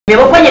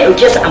maimakon ya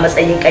dauke su a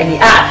matsayin ƙarni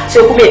a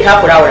sai kuma ya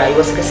takura wa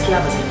rayuwarsu. Gaskiya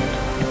ba zai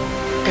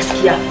yi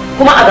gaskiya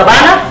kuma a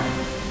gabana.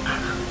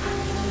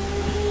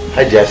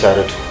 Hajiya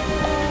Saratu,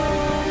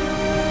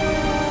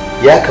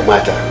 ya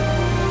kamata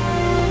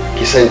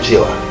ki san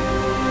cewa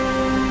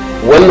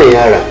wannan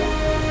yaron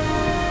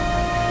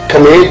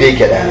kamar yadda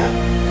yake ɗana,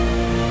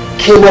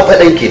 ke ma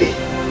faɗanki ne.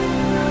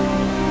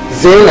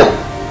 Zainab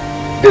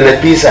da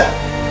Nafisa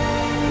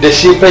da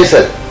shi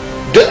Faisal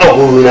duk a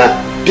guruna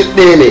duk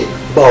ɗaya ne,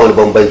 ba wani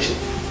bambanci.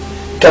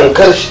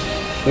 Tankar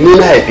ni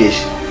na haife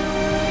shi,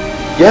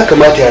 ya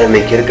kamata yaran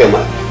nan ki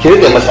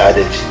riga masa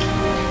adalci.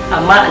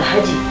 Amma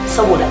Alhaji,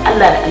 saboda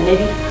Allah da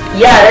Annabi,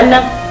 yaran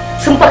nan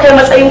sun fa kai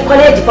matsayin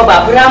kwaleji fa,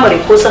 ba firamare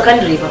ko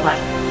sakandare ba.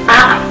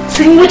 A'a,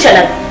 sun wuce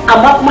nan,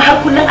 amma kuma har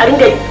kullum a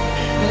ringa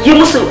yi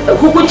musu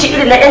hukunci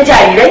irin na 'yan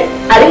jarirai,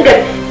 a ringa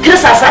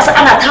tirsasa su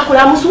ana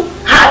takura musu,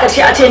 har a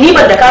ƙarshe a ce ni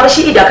ban da ka ba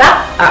shi da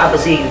ka. A'a, ba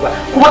zai yi ba.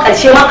 Kuma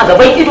ƙarshe ma a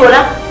gaban ido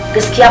na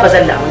gaskiya ba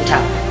zan lamunta.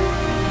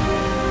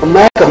 Amma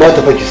ya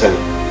kamata fa ki sani,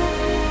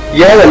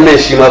 yaron nan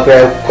shi ma fa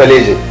ya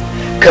kwalejin,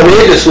 kamar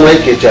yadda su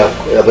yake cewa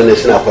abin da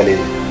suna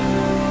kwalejin.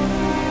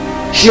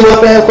 Shi ma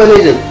fa ya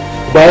kwalejin,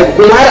 ba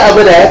kuma har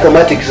abada ya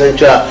kamata ki san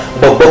cewa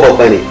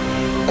babba ne.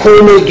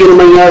 Komai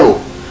girman yaro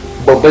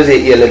babba zai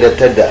iya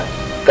ladabtar da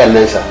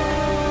kannansa.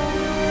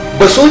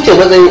 Ba su wuce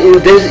matsayin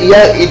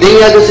idan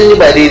ya ga sun yi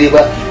ba daidai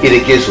ba ya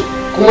dake su.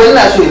 Kuma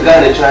ina so ki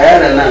gane cewa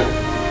yaron nan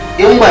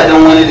in ba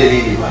don wani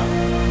dalili ba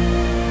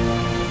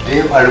da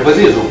ya faru ba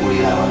zai zo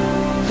gurina ba,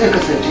 zai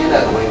kasance yana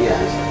gaban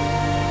iyayensa.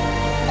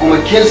 Kuma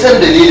kin san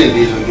dalilin da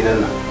ya zo gidan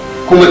nan,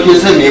 kuma kin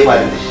san me ya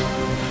faru da shi.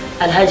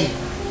 Alhaji,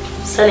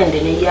 sanin da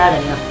na yi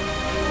yaron nan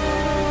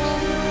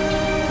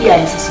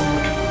iyayensa sun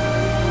mutu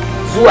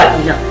zuwa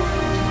ina,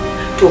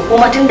 to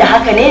kuma tun da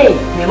haka ne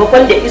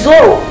maimakon da izo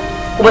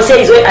kuma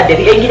sai izo ya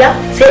addabi 'yan gida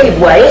sai ya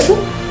buwaye su.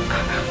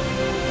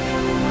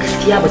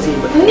 Gaskiya ba zai yi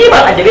ba, ni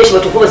ban addabe shi ba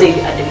to kuma zai yi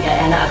addabi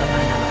 'ya'yana a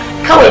gabana ba.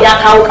 Kawai na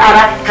kawo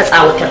ƙara ka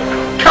tsawatar,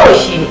 kawai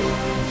shi ne.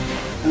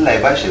 Allah ya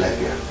ba shi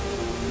lafiya,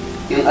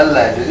 in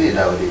Allah ya zai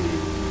dawo daidai,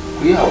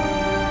 ku yi hawa.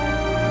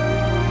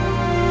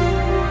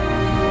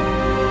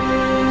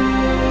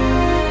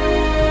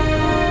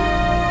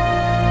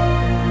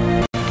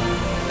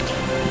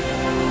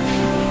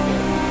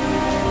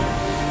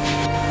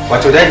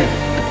 Wato dani,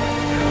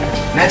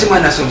 na ji ma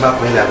na son ba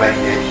ku wani labari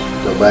dani.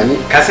 Labari?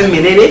 Ka san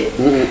menene?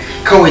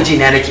 Kawai ji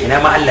na nake ina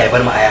ma Allah ya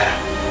bar mu a yara.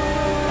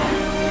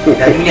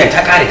 Da duniya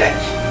ta kare dani.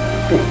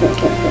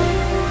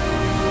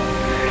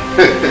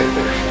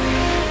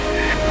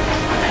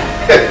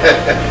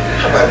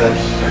 Haba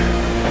dani.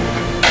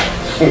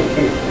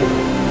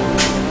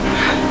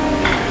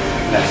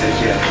 Na san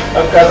kira.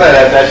 An kasa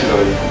da tashi da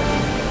wani.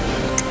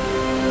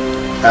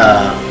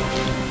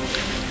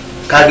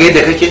 Ka ga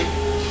yadda kake?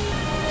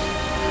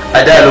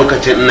 A da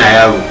lokacin ina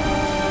yaro,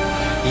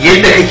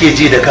 yadda kake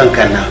ji da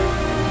kankan nan,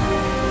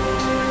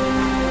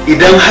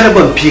 idan har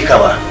ban fika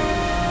ba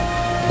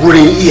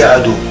gurin iya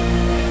ado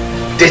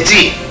da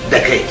ji da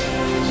kai,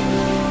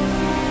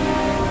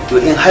 to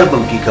in har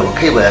ban fika ba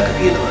kai ba za ka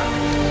fi da ba.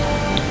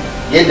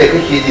 Yadda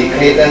kake ji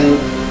kai dan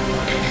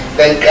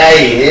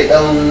kaye ne,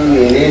 dan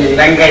menene,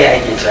 Dan gaya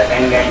ake cewa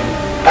dan gaya.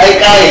 ai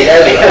kaye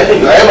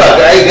ai ba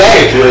ai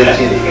gaye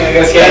turanci ne.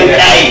 Gaskiya dan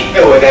kaye.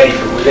 Yawa dani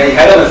to dai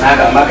kada mu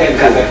saka amma kai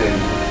ka saka ni.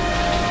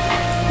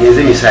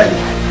 Yanzu misali,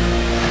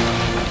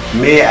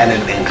 me a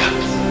nan ɗinka?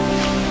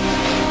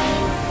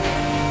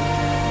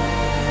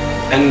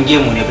 Dan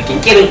gemu ne bakin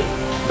kirin.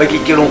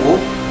 Bakin kirin ko?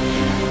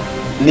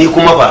 Ni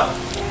kuma fa?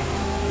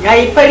 Ya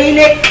yi fari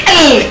ne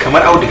kal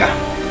kamar auduga.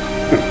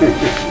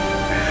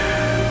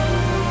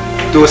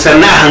 To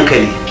sannan a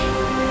hankali,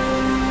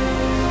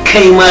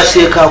 kai ma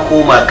sai ka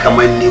koma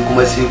kamar ni,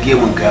 kuma sai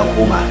gemun ka ya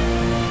koma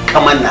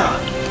kamar nawa.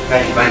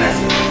 Ba na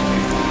sai.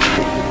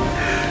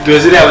 To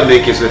yanzu da abin da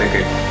yake so da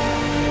kai,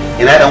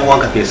 ina dan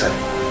uwanka Faisal?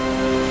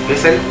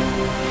 Faisal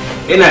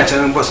ina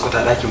can bus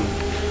kwata dakin mu.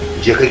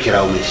 Je ka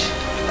kira mu shi,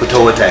 ku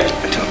tawo tare.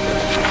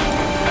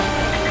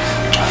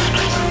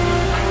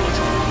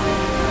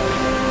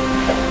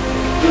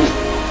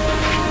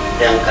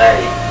 Yan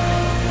kare.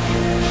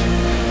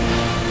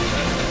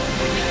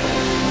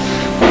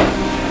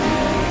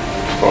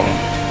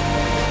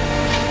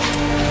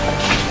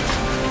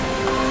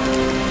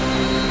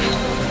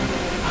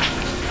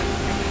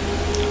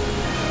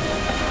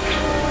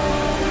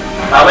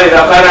 Abai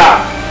da fara.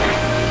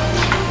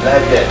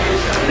 Lafiya.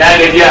 Na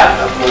gajiya.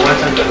 Ko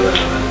wancan kalwa.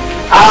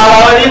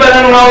 Wani ba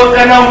zan hawo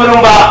kanan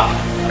gurin ba.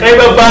 Kai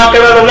babba kai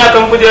ba na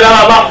kan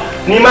kujera ba.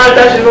 Ni ma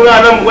tashi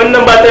nuna nan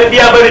wannan ba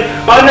tarbiya bane.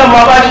 Wannan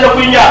ma ba shi da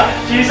kunya.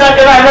 Shi yasa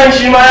kana nan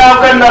shi ma ya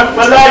kan nan.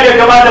 Wallahi bai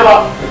kamata ba.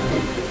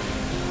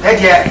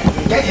 Gajiya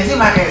zai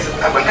ma kai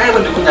abin da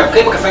ban da kunya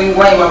kai baka san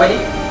wayewa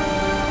bane.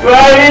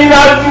 Wai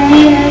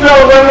na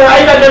wannan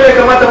aika da bai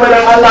kamata ba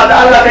dan Allah da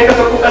Allah kai ka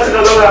sako kasa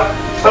da zauna.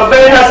 Babba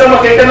yana sama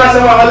kai kana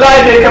sama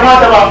wallahi bai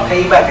kamata ba.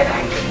 Kai ba ka da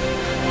hankali.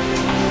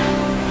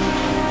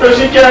 To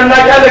shi kiran na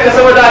kyale ka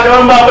saboda a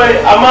gaban baba ne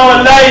amma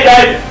wallahi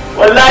dai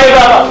wallahi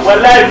baba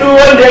wallahi duk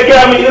wanda ya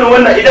kira min irin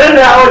wannan idan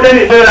na hawo da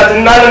ne da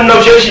tunanin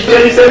naushe shi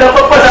sai na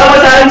faffasa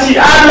masa hanci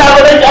Allah ba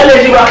zan kyale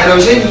shi ba.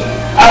 naushe ni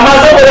amma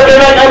saboda kai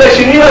na kada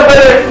shi ni ba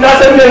bare na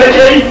san me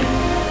nake yi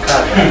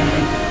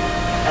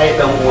ai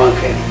dan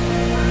uwanka ne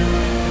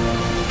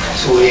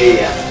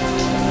soyayya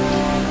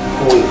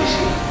ko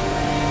yaushe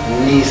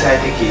nisa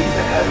take yi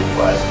tsakanin ku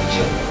a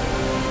zuciya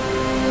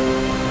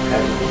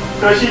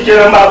to shi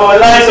kenan baba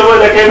wallahi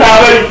saboda kai na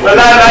bari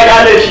wallahi na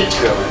gane shi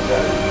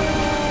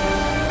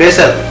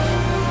Faisal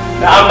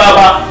na'am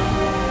baba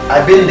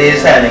abin da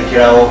yasa na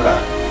kirawo ka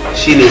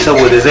shine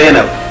saboda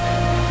Zainab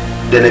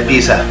da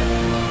Nafisa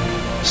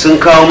sun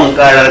kawo min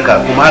karar ka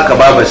kuma haka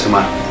babar su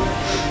ma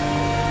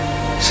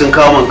sun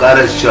kawo min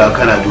karar su cewa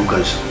kana dukan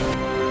su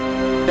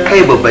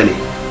kai babba ne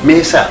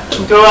me yasa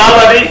to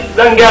baba dai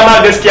zan ga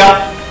ma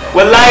gaskiya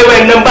wallahi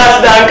wayannan ba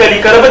su da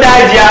hankali ka rabu da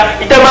hajiya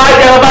ita ma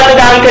hajiya ba ta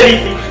da hankali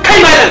kai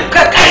malam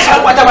kai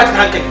sa wata ba ta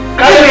hankali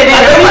kai me ne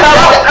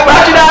ba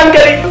ta da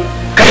hankali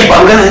kai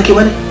ba magana yake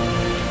bane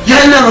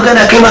yana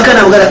magana kai ma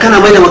kana magana kana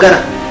mai da magana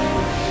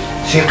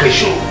sai kai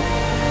shiru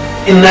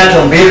in na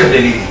tambaye ka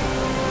dalili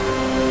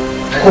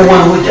ko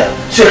wani hujja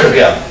sai ka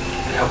gaya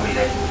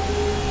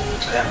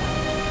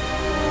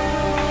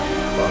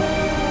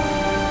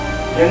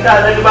yanzu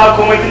alhaji ba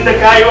komai tun da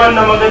kayi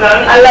wannan magana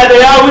in Allah da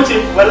ya wuce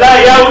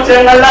wallahi ya wuce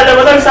in Allah da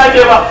ba zan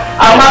sake ba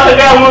amma ka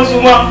gaya mun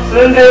su ma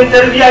sun ga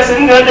tarbiyya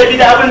sun ga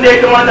da abin da ya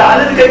kamata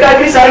alhaji kai ka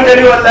fi sa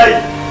hankali wallahi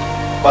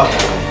ba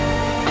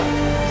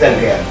zan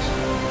gaya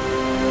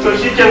to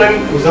shi kenan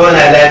ku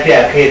zauna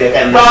lafiya kai da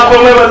kan ba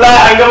komai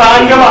wallahi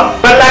an gama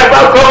wallahi ba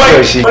komai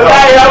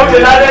wallahi ya wuce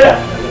na daya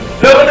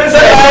lokacin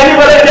sai ya yi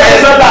ba zai je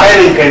sallah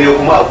irin ka ne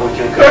kuma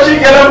abokin ka to shi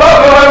kenan ba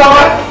komai ba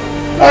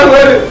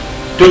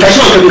to tashi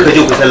wanda ka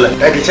je ku sallah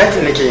daga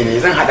chatin nake ne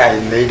zan hada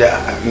ne da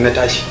na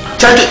tashi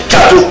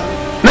tato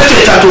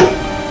nake tato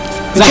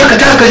ce ka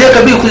ta ka je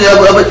ka bi ku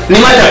ni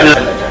ma ta na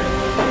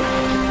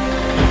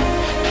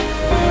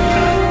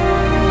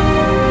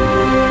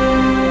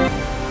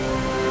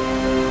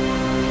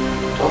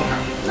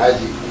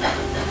naji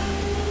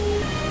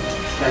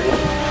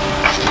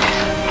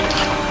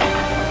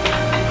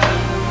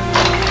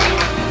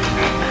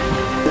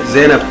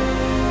Zainab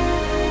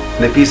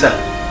Nafisa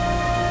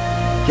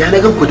ya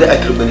na gan ku da a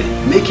turbi ne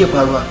me ke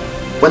faruwa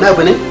wani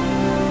abu ne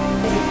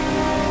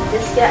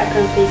gaskiya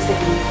akan Faisal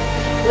ne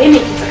wai me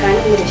ke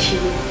tsakanin mu da shi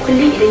ne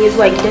kullum idan ya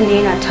zuwa gidan da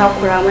yana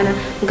takura mana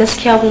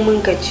gaskiya mun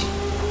gaji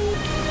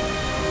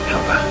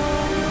haba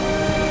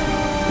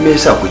me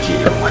yasa kuke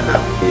yin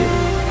wannan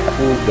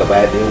ku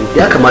gaba ɗaya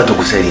ya kamata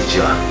ku sani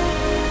cewa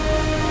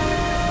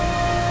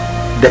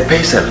da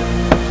Faisal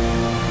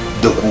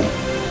da ku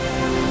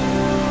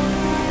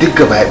duk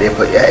gaba ɗaya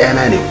fa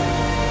ƴaƴana ne ku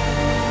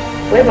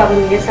wai babu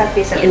me yasa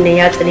Faisal din nan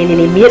ya tsane ne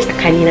me ya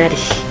tsakanina da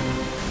shi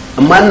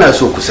amma ina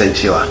so ku san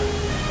cewa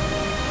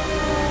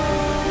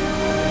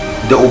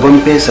da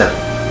uban Faisal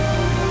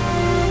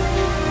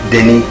da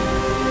ni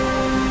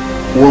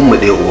uwanmu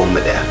ɗaya uwanmu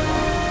ɗaya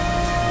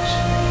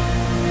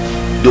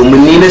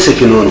domin ni na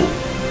saki nono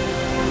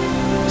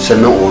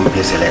sannan uwan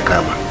Faisal ya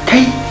kama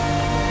kai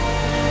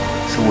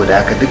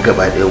saboda haka duk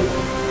gaba ɗayan ku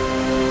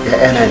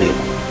ƴaƴana ne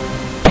ku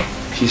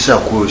shi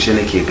sa koyaushe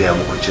nake gaya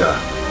muku cewa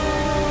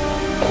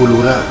ku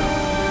lura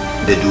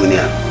da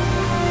duniya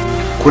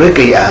ku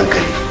rika yi a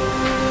hankali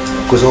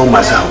ku zama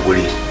masu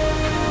haƙuri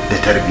da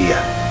tarbiyya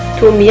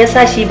to me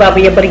yasa shi babu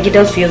ya bar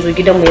gidansu ya zo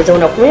gidanmu ya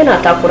zauna kuma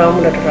yana takura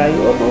mu da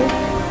rayuwa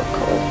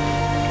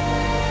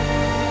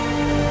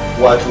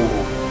wato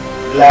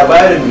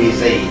labarin me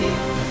zai ne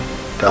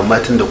to amma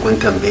tun da kun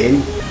tambaye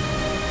ni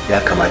ya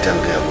kamata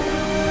in gaya muku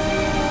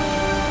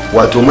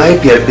wato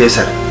mahaifiyar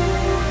Faisal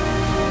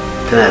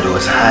tana da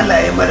wasu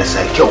halaye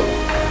marasa kyau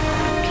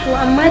to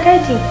amma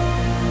daji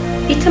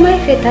ita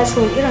mahaifiyar ta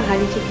sun irin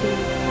hali take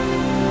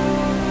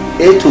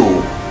to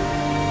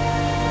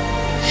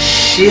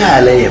shi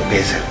halayyar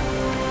Faisal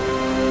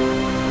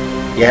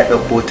ya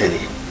ɗauko ta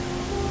ne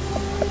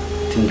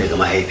tun daga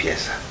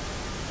mahaifiyarsa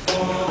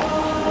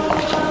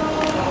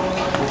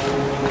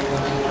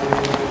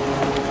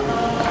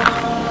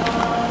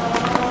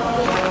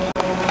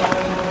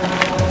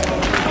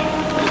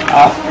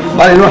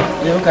ba ne nuwa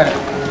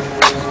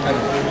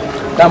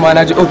dama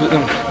na ji ofis din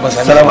ba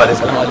sami salamu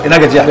alaikum ina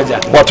gajiya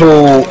wato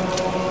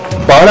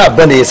ba wani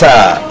abu ne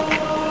yasa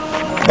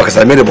baka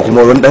same da ba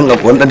kuma wani dan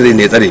da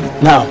ne ya tsare ni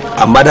na'am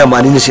amma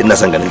dama ni shi ina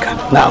son ganin ka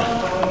na'am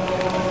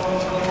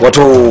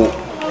wato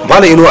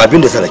bala ino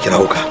abin da sana kira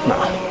ka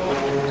na'am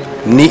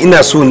ni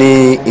ina so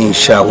ne in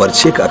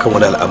shawarce ka akan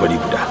wani al'amari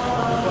guda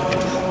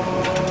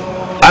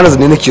anas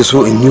ne nake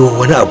so in yi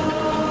wani abu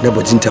na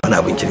bajinta wani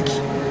abin kirki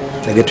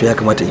daga to ya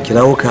kamata in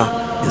kirawo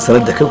ka in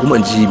sanar da kai kuma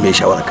in ji mai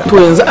shawara ka to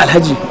yanzu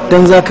alhaji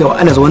dan zaka yi wa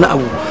anas wani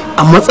abu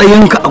a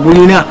matsayinka a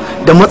gurina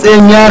da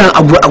matsayin yaron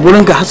abu a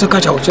gurinka har sai ka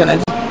shawarce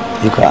alhaji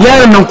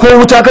yaron nan ko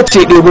wuta ka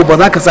ce ɗebo ba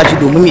za ka sa shi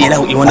domin ya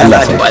lahu wani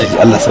alhaji ba alhaji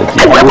Allah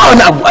sarki ba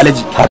wani abu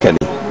alhaji haka ne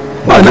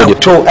ba wani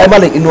to ai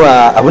malam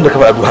inuwa abinda ka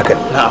faɗa haka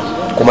ne na'am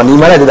kuma ni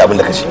ma na da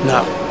abinda ka ce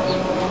na'am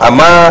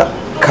amma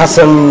ka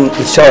san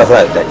shawara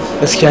tana da daɗi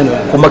gaskiya ne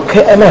kuma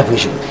kai ai mahaifin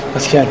shi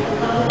gaskiya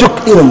ne duk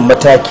irin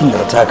matakin da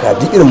na taka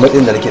duk irin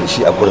matsayin da nake da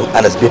shi a gurin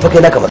Anas bai fa kai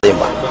naka matsayin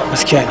ba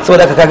gaskiya ne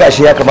saboda haka kaga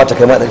ashe ya kamata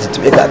kai ma dan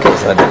tuntube ka akai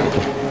sanar da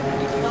kai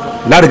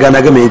na riga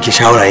na gama yanke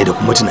shawara da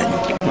kuma tunani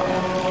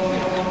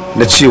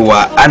na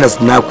cewa Anas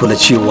na kula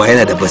cewa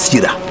yana da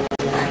basira,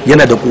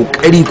 yana da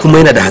kokari kuma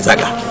yana da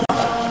hazaka.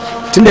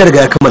 Tun da ya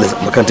riga ya kammala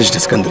makarantar shi ta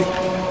secondary,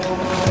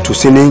 to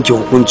sai na yanke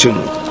hukuncin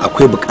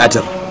akwai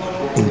buƙatar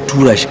in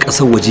tura shi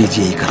ƙasar waje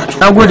je yi karatu.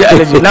 Nagode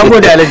Alhaji,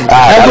 nagode Alhaji.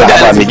 Nagode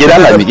Alhaji. Me gida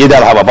Allah, me gida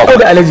haba ba.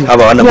 Nagode Alhaji.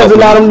 Haba wannan ba. Yanzu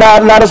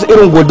na rasa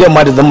irin godiyar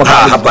ma da zan maka.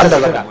 Haba.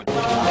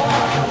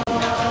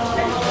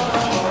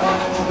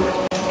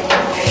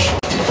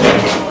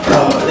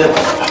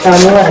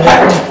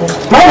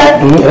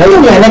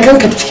 Rayuwa na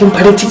kanka cikin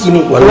farin ciki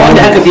ne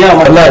wanda aka biya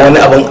wa wallahi wani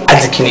abin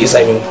arziki ne isa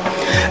mini.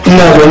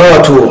 Ina zaune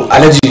wato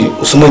Alhaji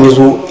Usman ya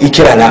zo ya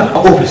kira na a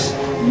ofis.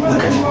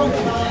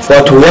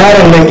 Wato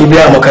yaron nan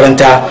ibiya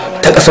makaranta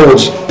ta kasar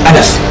waje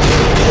Anas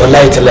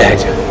wallahi tallahi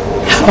haja.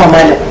 Haba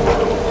malam.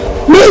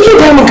 Me yake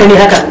damun ka ne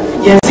haka?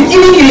 Yanzu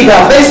iri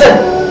ga Faisal.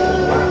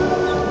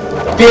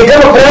 Bai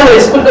gama primary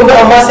school din ba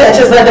amma sai a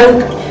ce za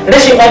dan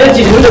rashin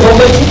adalci da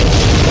bambanci.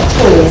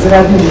 Yanzu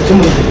na bi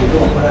mutumin da bai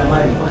gama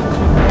primary ba.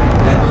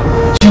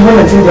 Shi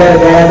wannan tun da ya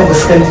riga ya gama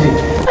secondary.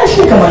 A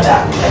shi kamata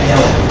a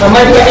yawa. Amma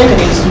dai ya yanka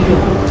da su ne.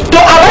 To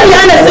a bari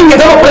Anas din ya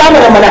gama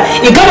primary mana,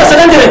 ya gama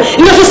secondary,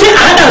 in so sai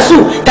a hada su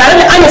tare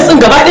da Anas din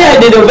gaba daya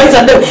da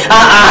Faisal din a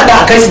hada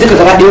a kai su duka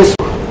gaba daya su.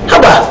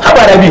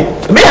 Haba Rabi,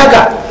 me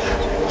haka?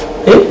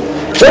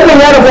 Wannan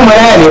yaro kuma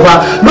yaya ne fa,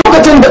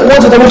 lokacin da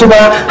uwarsa ta mutu ba,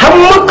 har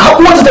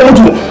uwarsa ta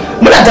mutu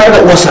muna tare da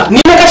uwarsa. Ni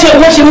na kashe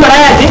uwar shi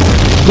maraya ce?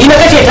 Ni na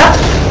kashe ta?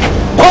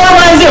 Kowa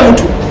ma zai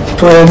mutu.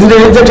 To yanzu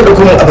dai zan ta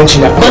dauko min abinci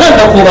na. Ba zan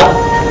dauko ba.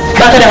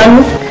 Baka da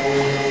hannu?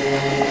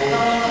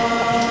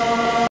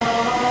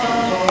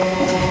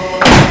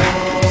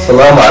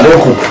 Assalamu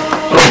alaikum.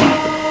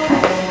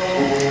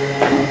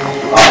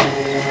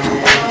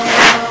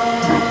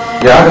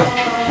 Ya haka?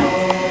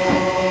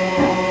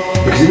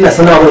 Biki ina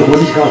sanawa wani kuma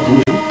zai kama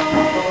tuni.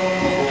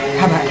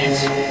 Haba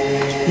Alhaji,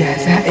 ya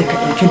za a ka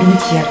ɗauki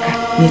dukiyarka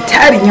mai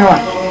tarin yawa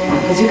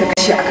ka je ka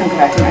kashe akan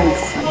karatun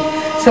Anas.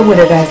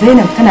 Saboda ga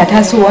Zainab tana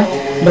tasowa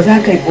ba za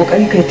ka yi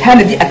kokari kai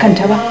tanadi a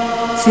kanta ba,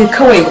 sai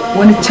kawai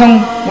wani can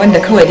wanda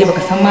kawai dai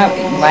baka san ma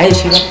waye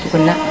shi ba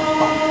tukunna.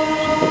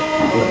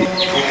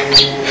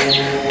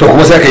 To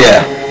kuma sai ka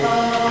yaya?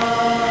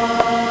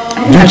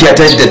 Dukiya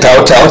ta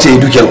da ta wace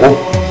dukiyar ko?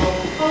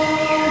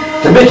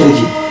 Tambaye ki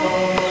nake.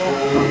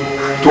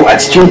 To a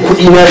cikin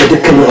kuɗi na da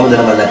dukkanin abu da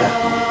na mallaka,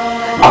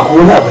 akwai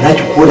wani abu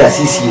naki ko da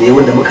sisi ne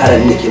wanda muka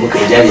rani da ke muka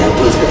ijari har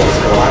kuma suka zama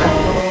suka zama haka?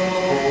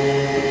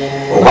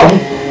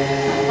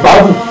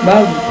 Babu.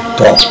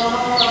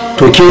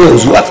 To ke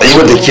yanzu a tsayi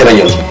wanda kike ran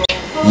yanzu,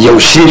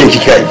 yaushe ne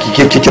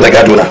kike da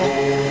gado na?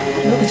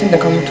 Lokacin da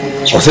ka mutu.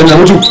 Sai na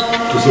mutu?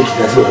 To sai ki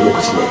tafi a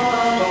lokacin ne.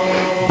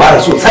 Ba da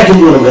so sake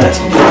yi wani magana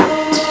cikin gida.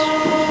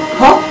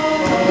 Ha?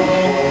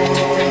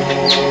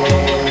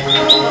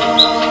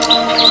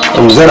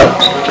 Zainab,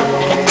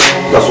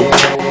 taso,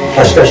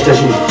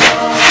 tashi.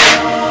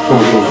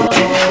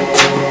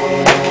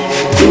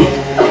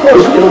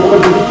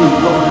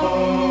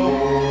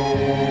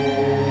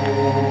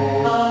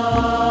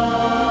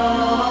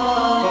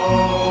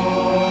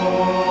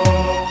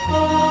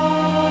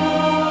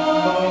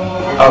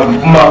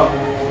 Kuma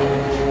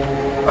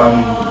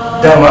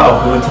dama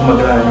akwai wata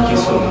magana da nake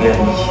so gaya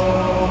miki,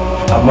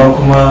 amma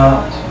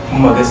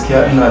kuma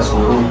gaskiya ina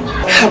tsoro.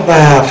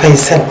 Haba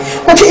Faisal,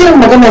 wace irin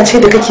magana ce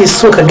da kake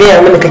so ka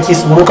gaya mana kake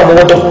tsoro kamar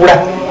wata kura?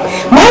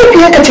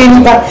 Mahaifiyarka ce ni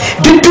ba,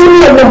 duk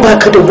duniyar nan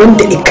baka da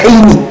wanda ikai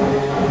ni,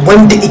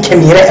 wanda ike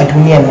mai rai a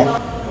duniyar nan.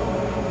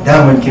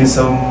 Daman kin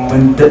san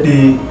mun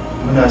daɗe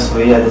muna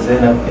soyayya da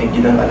Zainab ɗan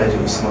gidan Alhaji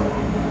Usman,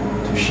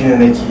 to shine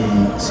nake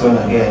so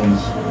na gaya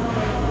miki.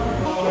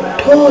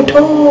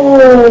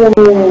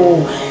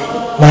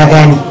 Na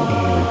gane.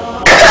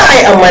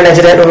 Kai amma na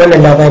ji daɗin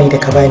wannan labari da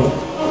ka bani.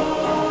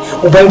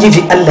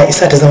 Ubangiji Allah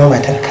isa ta zama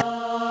matarka.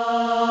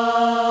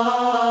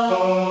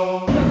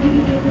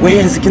 Wai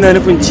yanzu kina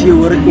nufin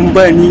cewar in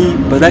ba ni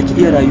ba za ki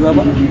iya rayuwa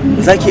ba?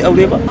 Ba za ki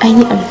aure ba? An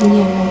yi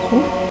alhuniyar nan ko?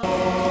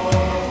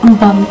 In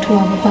ba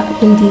mutuwa ba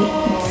abin da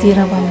zai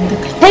raba mu da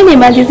kai. Kai ne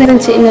ma dai zan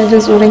ce ina jin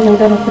tsoron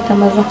yaudarar ku ta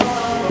maza.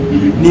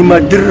 Ni ma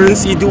duk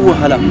rintsi duk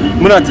wahala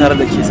muna tare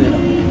da ke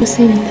Zainab.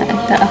 Sai ni ta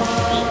addu'a.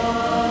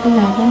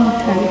 Ina ga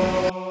mutane.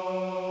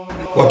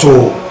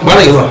 Wato,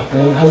 mara yiwa.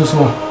 Hazu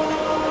suma.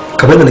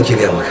 Kamar da nake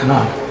gaya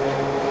maka.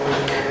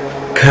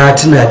 Ka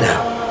tuna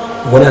da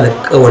wani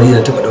alƙawari da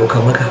taɓa ɗauka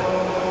maka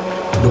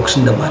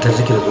lokacin da matar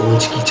take da tsohon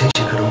ciki can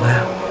shekarun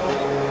baya.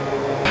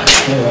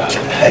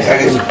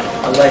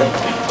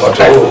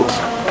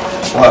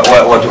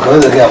 Wato kamar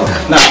da gaya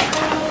maka.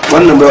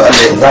 Wannan bai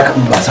Allah yanzu haka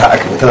in ba sa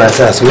aka ba tana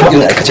sa su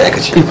irin aikace.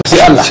 Sai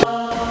Allah.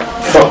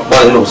 Ba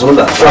da lokacin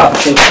da.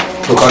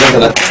 To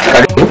kawai da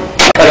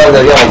kada da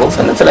gaya maka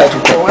sannan talatu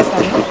ko.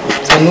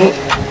 Sannu.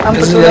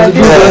 Yanzu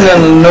duk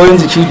wannan nauyin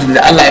jiki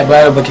da Allah ya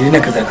bayar baki dina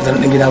kaza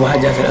din gida ba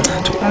hajja sai ta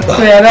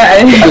to ya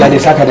ra'ayi Allah ne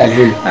saka da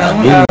alheri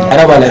amin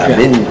araba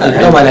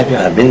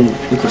lafiya amin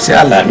iko sai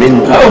Allah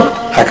amin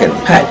haka ne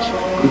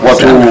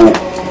wato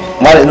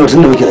malam ino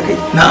tunda muke da kai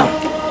na'am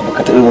baka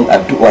taɓa yin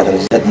addu'a da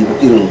ji daɗi ba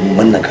irin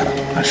wannan kara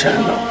masha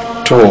Allah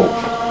to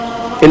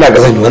ina ga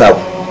zan yi wani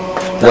abu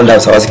wanda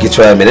Hausawa suke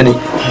cewa menene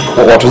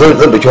wato zan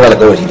dauki wani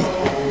alƙawari ne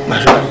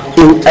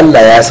in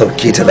Allah ya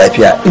sauke ta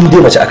lafiya in dai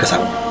mace aka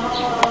samu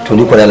to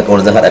ni ko da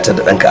alƙawarin zan hada ta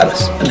da danka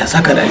Anas. Allah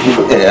saka da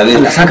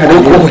Allah saka da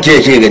ko ke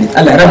gani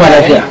Allah raba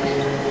lafiya.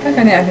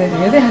 Haka ne Alhaji,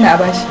 me zai hana a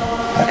bashi?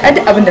 A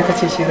duk abin da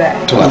kace shi za a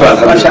yi. To Allah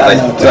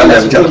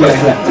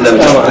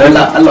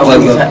ya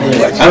biya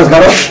Anas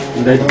garo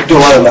to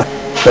wallahi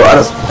to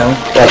Anas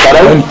ya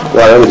karau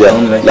wa ya wuce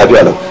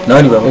lafiya lau na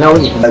wani ba na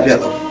wani lafiya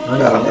lau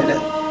alhamdulillah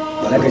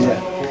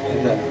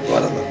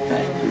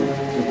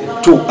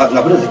to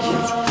abin da zaki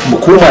yanzu mu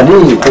koma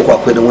ne ko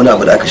akwai dan wani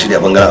abu da aka shirya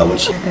bangaren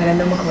abinci Tare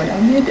da muka wani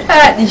abu da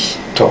daɗi.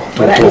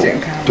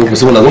 to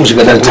bismillah zo mu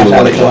shiga dan cin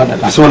wani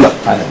bismillah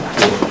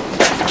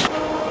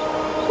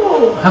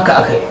haka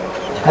aka yi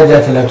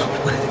Hajiya Talatu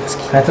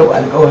ka taɓa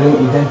alƙawarin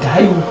idan ta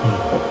haihu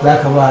za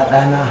ka ba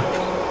ɗana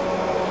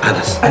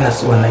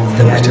Anas wannan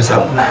idan ta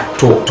samu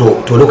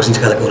to lokacin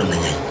cika alƙawarin nan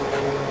yayi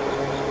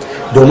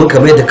domin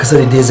kamar yadda ka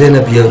sani dai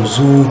Zainab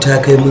yanzu ta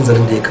kai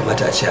munzalin da ya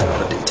kamata a ce a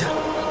rawar da ita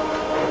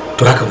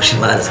to haka ba shi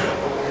ma Anas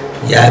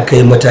ya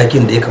kai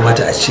matakin da ya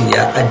kamata a ce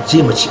ya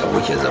ajiye mace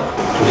abokin zama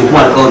to duk kuma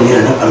alƙawarin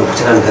yana nan a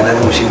rubuce na daga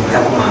na shi ya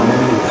kuma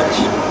hamadu da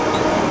shi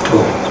to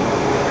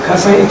ka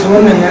san ita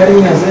wannan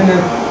yarinya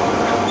Zainab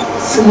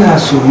suna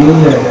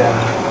soyayya da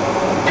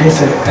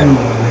Faisal kan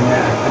wannan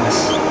yaran Anas.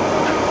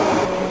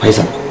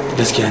 Faisal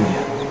gaskiya ne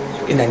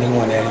ina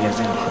neman wani yarinya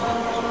Zainab.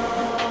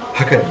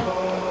 Haka ne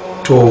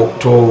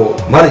to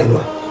mara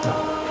inuwa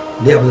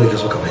ne abin da ke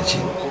so ka fahimci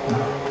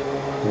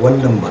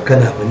wannan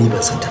magana ba ni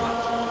ban santa ba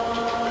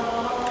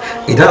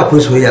idan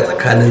akwai soyayya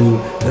tsakanin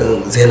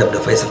Zainab da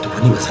Faisal to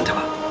ni ban santa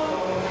ba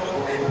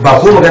ba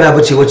ko magana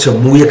ba ce wacce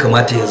mu ya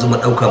kamata yanzu mu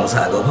dauka mu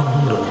sa a gaba ba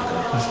mu da wannan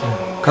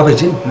magana ka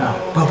fahimci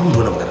ba mu da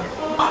wannan magana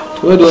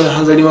to da wani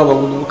hanzari ma ba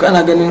gudu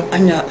kana ganin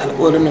anya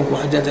alƙawarin nan ko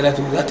Hajja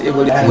Talatu za ta iya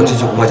bari wacce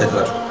ce kuma Hajja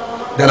Talatu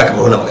da Allah ka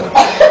ba wannan magana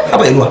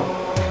haba inuwa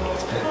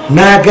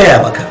na gaya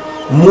maka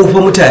mu fa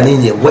mutane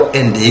ne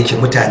waɗanda yake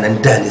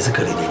mutanen da ne suka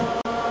rede ni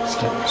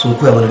sun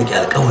koya mana rike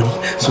alƙawari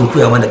sun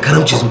koya mana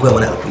karamci sun koya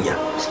mana alkunya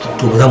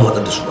to ba za mu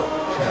watsar da su ba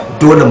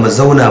dole mu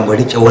zauna mu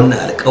rike wannan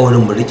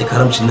alƙawarin mu rike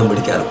karamcin nan mu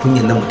rike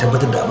alkunyan nan mu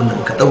tabbatar da abin da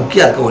muka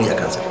dauki alƙawari a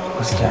kansa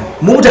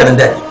mu mutanen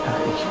da ne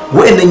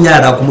waɗannan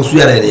yara kuma su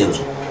yara ne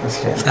yanzu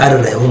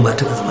tsarin rayuwar ba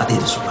ta zama ɗaya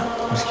da su ba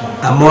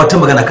amma wata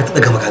magana ka ta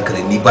daga maka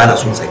hankali ni ba na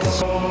son sake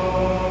shi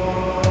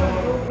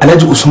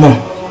Alhaji Usman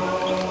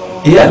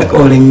iya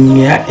alƙawarin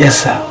ya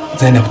yasa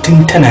Zainab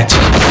tun tana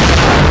ciki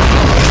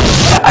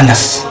da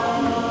Anas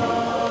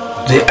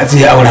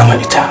zai aura ma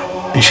ita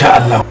insha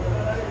Allah.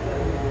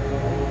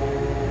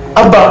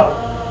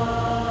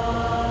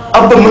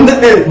 Abba mun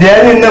daɗe da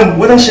yarin nan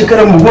wurin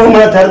shekarar mu goma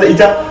muna tare da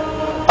ita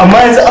amma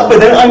yanzu Abba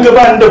dan an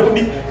gaba da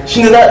kuɗi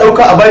shine za a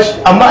ɗauka a bashi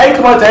amma ai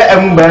kamata ya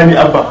yi min bayani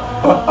Abba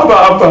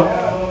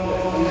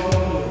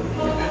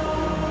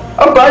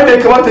bai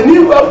kamata ni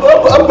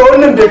Abba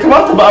wannan bai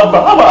kamata ba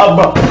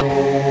Abba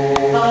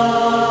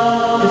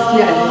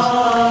Gaskiya Alhaji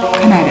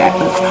kana da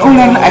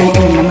tsauran ra'ayi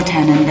irin na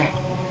mutanen da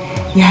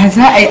ya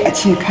za a yi a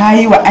ce ka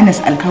yi wa Anas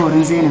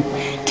alkawarin Zainab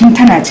tun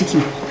tana ciki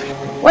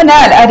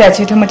wannan al'ada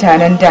ce ta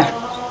mutanen da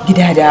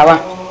gidadawa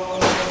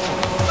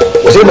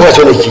wasu ba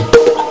so ne ki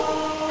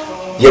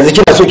yanzu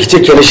kina so ki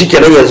ce kenan shi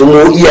kenan yanzu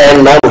mu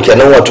iyayen namu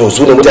kenan wato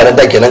su ne mutanen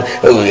da kenan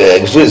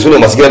su ne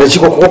masu gidan shi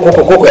ko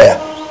yaya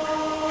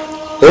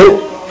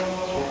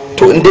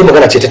to in dai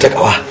magana ce ta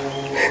takawa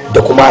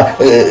da kuma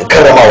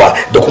karramawa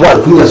da kuma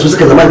alkunya su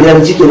suka zama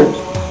gidan ci kenan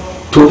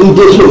to in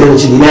dai su ne gidan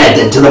ci na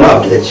yadda ta zama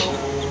abu gidan ci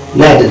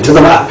na yadda ta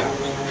zama haka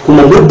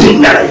kuma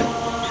muddin na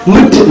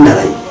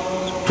rayu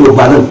to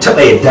ba zan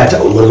taba yadda ta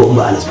aure ba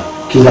umma Anas ba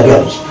ke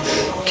zaga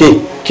miki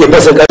ke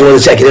ba san kare wani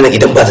ci a gidan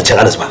idan ba zancen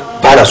Anas ba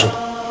na so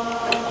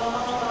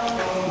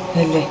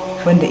lallai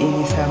wanda in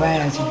nisa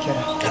baya jin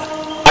kira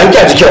an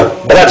kya ji kira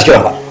ba za ta kira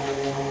ba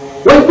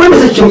wanda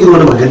sai kin irin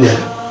wannan magana ne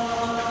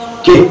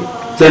ke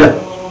Zainab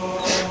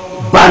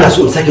ba na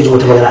so in sake jin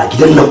wata magana a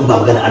gidan nan ba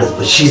magana Anas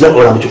ba shi zan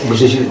aura miki kuma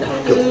shi da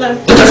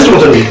ta saki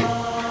mutum ne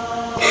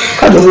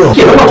ka da zuwa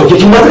ke ba to ke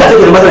kin ma ta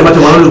take da mazai mata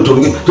wannan to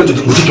mutu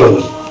ki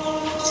wani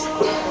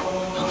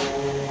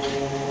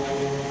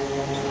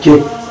ke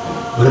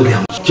wurin ga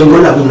kin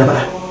wani abin na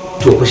ba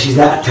to fa shi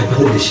za a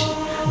tabbatar da shi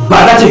ba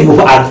za ta yi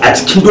ba a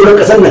cikin doron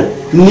kasar nan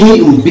ni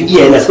in bi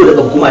iyayena saboda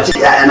kan kuma a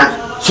cikin iyayena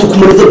su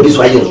kuma na zai bi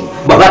su a yanzu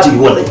ba za ta yi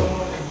wannan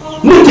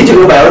mun ke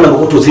kira ba wannan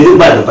ba to sai dai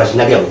ba da fashi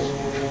na ga mu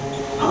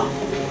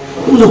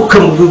kun zo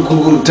kan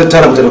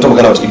tattara mutane ta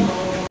magana wata iri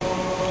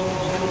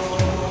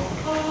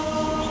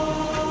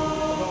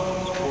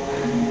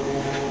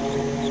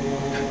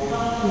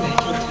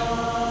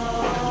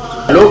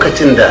a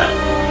lokacin da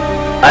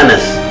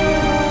Anas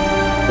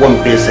wan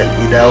Faisal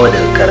ya dawo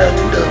daga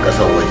karatu daga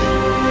kasar waje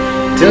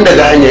tun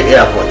daga hanyar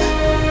airport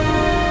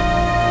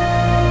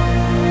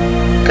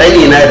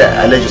kanina da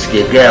Alhaji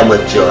suke gaya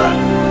mata cewa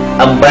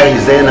an bashi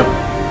Zainab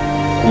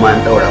kuma an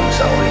daura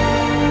musu aure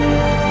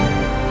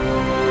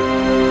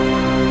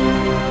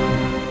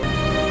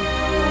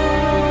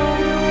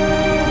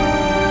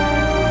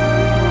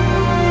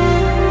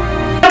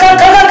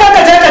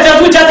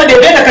zuciya ta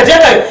daidai da ka je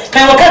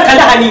kai wa kanka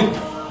lahani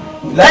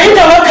Kai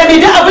tawakkali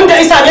duk abin da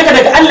isa ne ka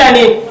daga Allah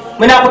ne.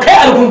 Munafukai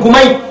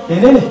algungumai.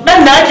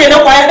 Dan na ake na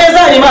kwaya ɗaya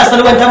za a nemi a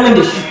salwantar min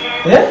da shi.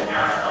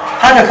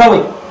 Haka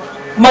kawai.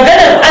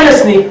 Maganar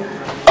Anas ne.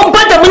 In ba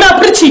da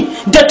munafurci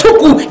da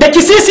tuku da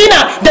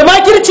kisisina da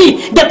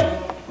makirci da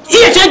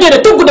iya shege da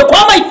tuku da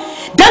komai.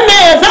 Dan me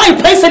za a yi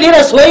Faisal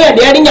yana soyayya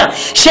da yarinya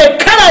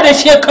shekara da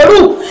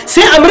shekaru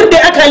sai a murde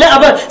aka li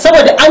abar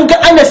saboda an ga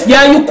Anas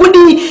ya yi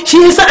kudi shi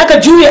yasa aka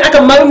juye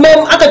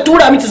aka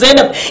tura miki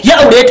Zainab ya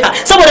aure ta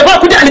saboda ba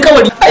kudi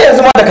alkawari. Ai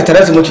yanzu ma daga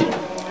tare su muke.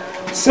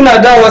 Suna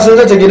dawowa sun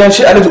zace gidan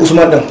shi Alhaji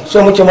Usman din.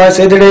 So muke ma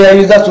sai dare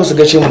yayi za su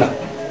gace mu na.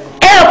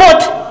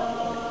 Airport.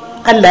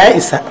 Allah ya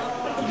isa.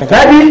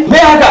 Rabi me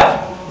haka?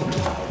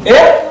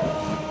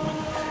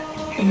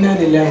 Inna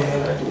lillahi wa inna ilaihi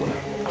raji'un.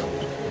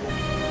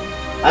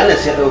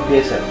 Anas ya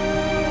ɗauke sa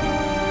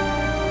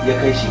ya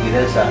kai shi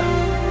gidansa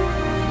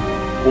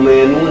kuma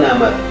ya nuna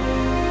mar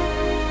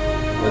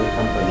wani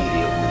kamfani da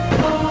ya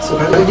buɗe. So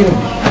ka ɗau gidan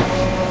ne?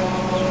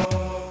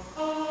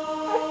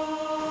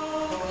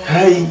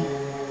 Hai,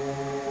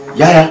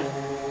 yaya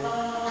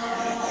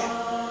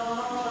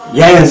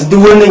yanzu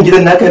duk wannan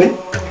gidan naka ne?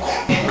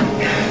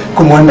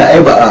 Kuma wannan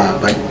ai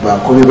ba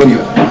komai bane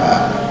ba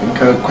in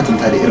ka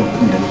kwatanta da irin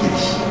kuɗin da nake da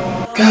shi.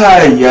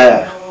 Kai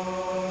yaya,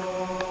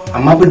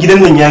 amma fa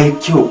gidan nan yayi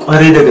kyau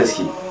kwarai da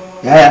gaske.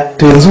 Yaya,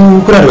 to yanzu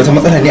kuna da wata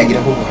matsala ne a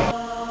gidan koko?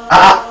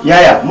 A'a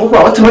yaya, mu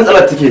ba wata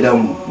matsala take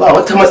damu, ba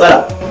wata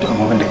matsala. To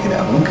amma ban da kai da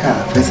abinka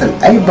Faisal,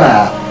 ai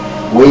ba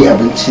wai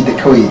abinci da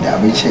kawai da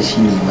abin sha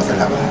shine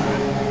matsala ba.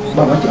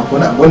 Ba ma ki akwai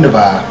wani abu wanda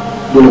ba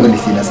dole bane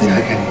sai na sani.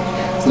 Haka ne.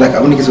 Saboda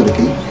abin da ke so da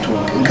kai, to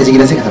in ka je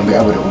gida sai ka tambayi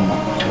Abu da Umma.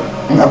 To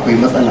in akwai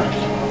matsala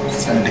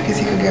sanar da kai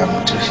sai ka gaya mu.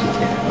 To shi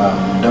ke.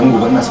 Dan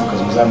gobe ina so ka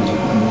zo za mu je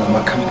kuma nuna ma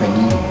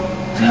kamfani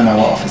nuna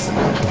ma ofis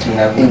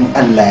in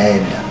Allah ya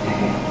yarda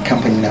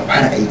kamfani na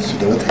fara aiki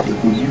da wata ɗaya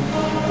ko biyu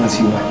don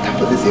su yi ma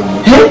tabbatar tsaye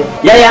mota.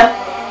 Yaya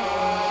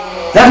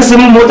za ka sai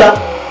mun mota?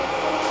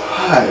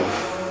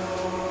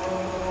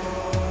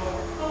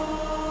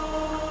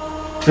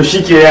 To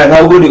shi ke yaya,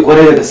 na gode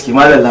kwarai da gaske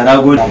malalla, na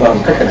gode. Ba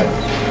mu kaka da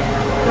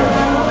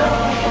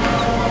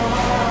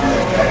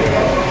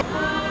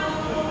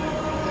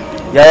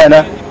yaya na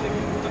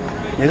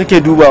me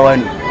kake dubawa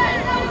ne?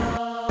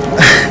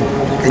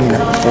 Kanina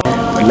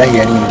wallahi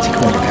yarinya ce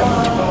kawai da ta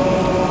amince.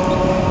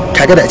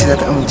 Kaga da a ce za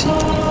ta amince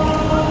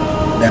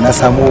da na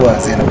samo wa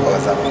Zainab a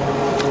waza.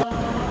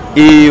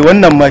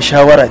 Wannan ma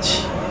shawara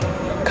ce.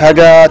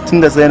 Kaga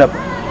tunda Zainab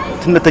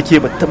tunda take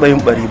ba taba yin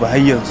bari ba har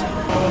yanzu.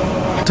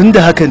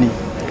 Tunda haka ne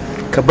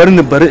ka bar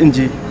ni bari in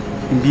je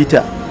in bi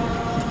ta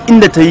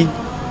inda ta yi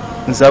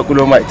in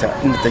zakulo ma ita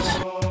inda take.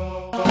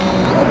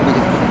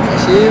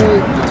 Ashe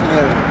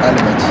mutumiyar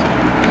ɗaliba ce.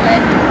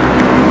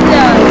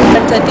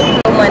 Ta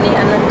diploma ne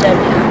a nan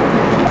jami'a.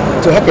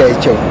 To haka ya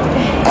kyau.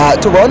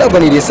 To ba wani abu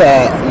ne da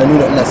yasa na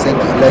nuna ina son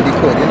ki illa dai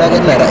kawai dai na ga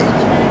ina ra'ayi.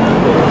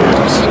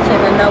 To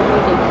shikenan, na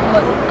gode kuma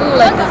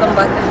Allah ya zan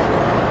baka.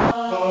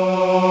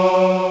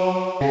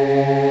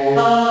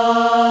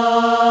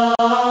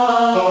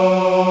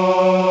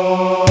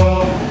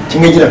 Kin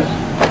ga gidan?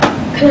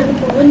 Kana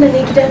nufin wannan ne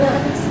gidana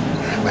Anas?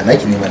 Ba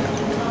naki ne mana.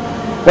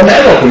 Wannan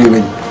ai ba kure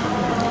bane.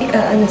 Ika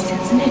Anas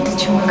yanzu ne da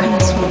cewa kana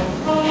so.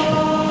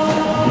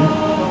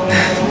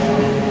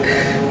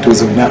 To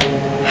zauna ba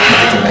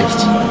ta naki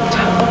ci.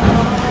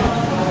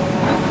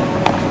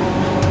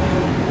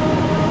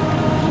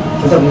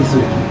 Ki zama mai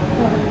soyayya.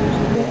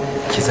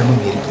 Ki zama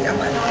mai riƙe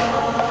amana.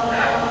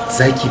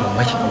 Zaki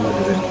mamakin Allah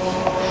da zan yi.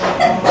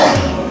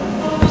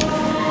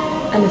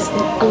 Anas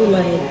ɗin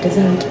Allah yadda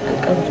zan riƙe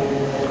alƙawari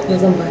kuma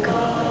zan baka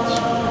mamaki.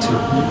 To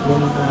ni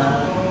kuma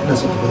ina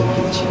so ki ba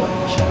ki da cewa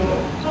insha Allah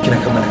kina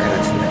kammala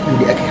karatun nan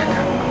inda aka yi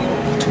haka.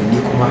 To ni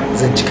kuma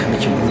zan cika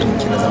miki burin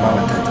ki na zama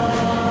matata.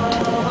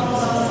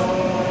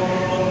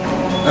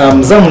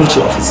 Zan wuce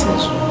ofis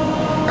yanzu.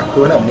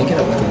 Akwai wani abu ne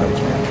kina buƙatar na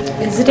miki?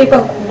 Yanzu dai ba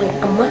komai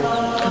amma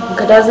kafin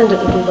ka da zan da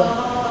duba.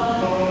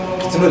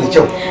 Ki tuno da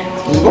kyau.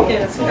 Kin zo?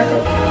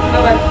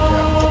 Bye.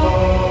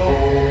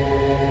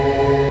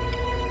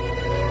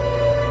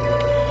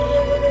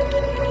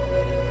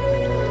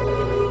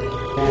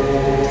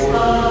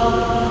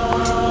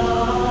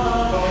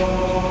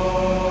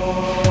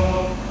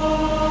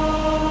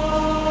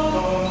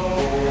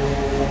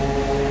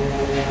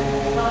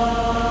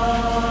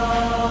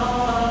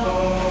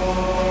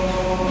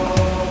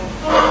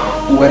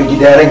 Uwar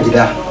gida ran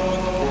gida.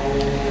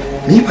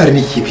 Me ya faru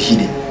ne kike fishi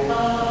ne?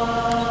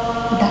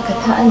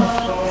 Dakata Anas,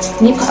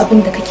 ni fa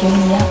abin da kake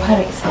yi ya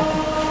fara isa ka.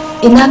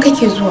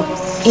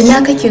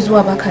 Ina kake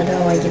zuwa baka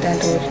dawowa gida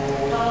da wuri.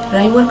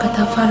 Rayuwarka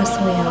ta fara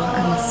sauyawa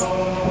Anas.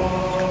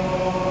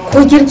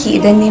 Ko girki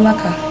idan ne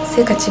maka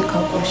sai ka ce ka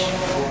koshi.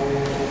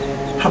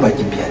 Haba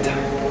kin biya ta.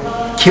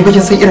 Ke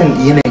bakin san irin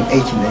yanayin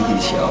aikin da nake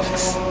da shi a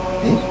office.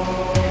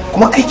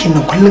 Kuma aikin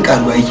nan kullun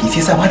karuwa yake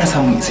sai sa ba na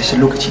samun isasshen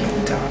lokaci na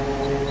hutawa.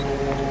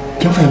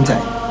 Kin fahimta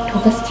ne? To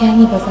gaskiya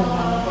ni ba zan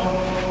lamanta ba.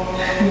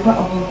 Duba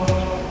abubuwa.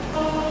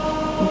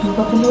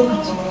 Duba ka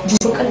lokaci,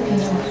 duba karfe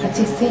nawa a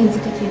ce sai yanzu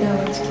kake dawo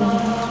cikin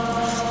gida.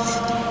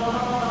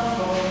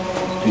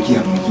 To ki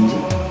haƙuri kin je?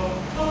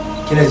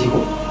 Kina ji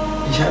ko?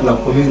 Insha insha Allah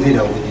komai zai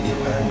dawo daidai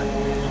kwanan nan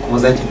kuma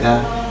za ki ga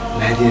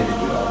na daina da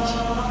dewa waje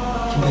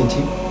kin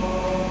fahimci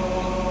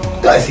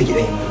da sai ki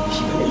dan yi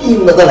murmushi ba ni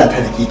matsala ta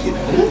da ke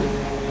kenan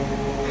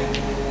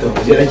to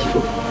ku je raki ko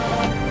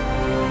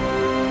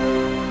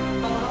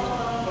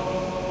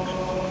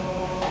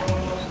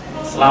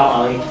Assalamu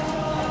alaikum.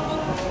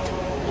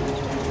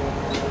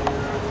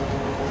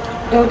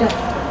 Dauda,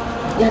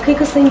 ya kai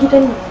ka san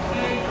gidan nan?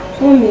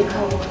 Kuma me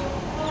kawo?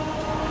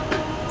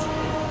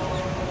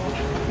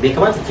 Bai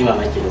kamata ki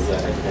mamaki da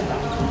zuwa gidan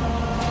nan.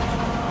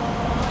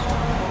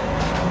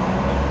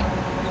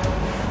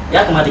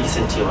 Ya kamata ki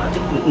san cewa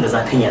duk inda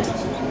zakanya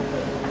take,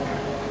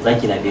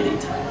 zaki na bai da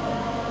ita.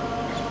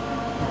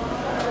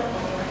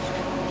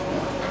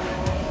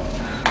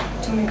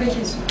 To me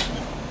kake so?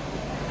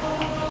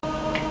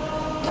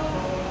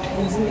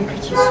 Yanzu me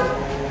kake so?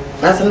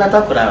 Na san na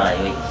takura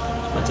rayuwarki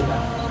matuƙa.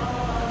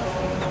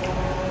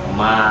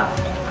 Amma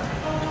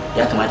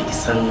ya kamata ki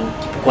san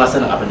ki fi kowa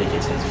sanin abin da ke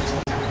cin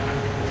zuciya.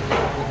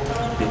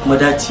 Bai kuma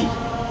dace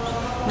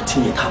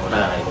mutum ya takura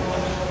rayuwar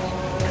wani.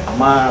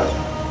 Amma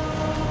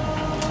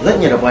zan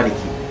iya rabuwa da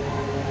ke,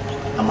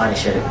 amma da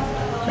sharadi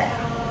ɗaya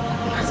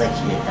in har za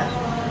ki yadda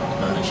da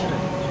wannan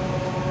sharadi.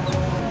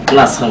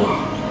 Ina son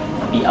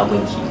kuɗi a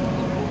gunki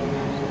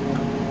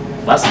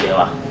ba su da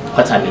yawa,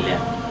 $250,000.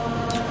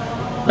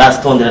 That's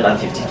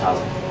 250,000.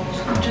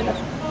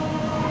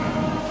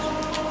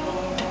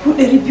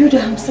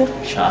 250,000?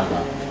 Insha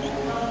Allah.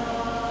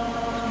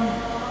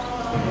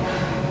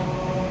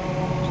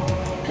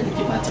 Kada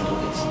ki bata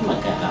lokaci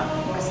magana.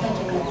 Ka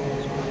sake gaba.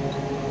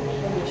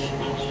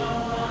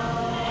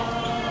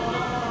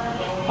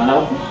 Mana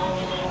uku?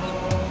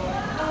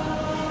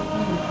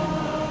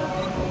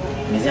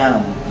 Me zai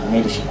hana mai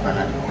da shi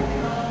kwana da uku?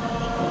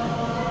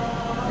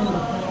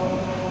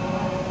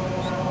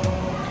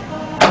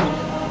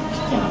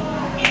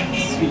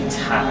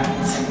 Sweetheart.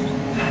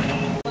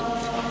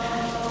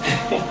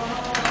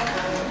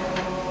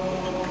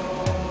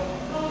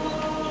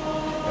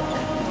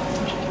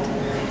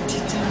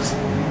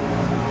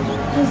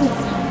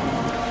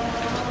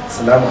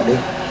 Assalamu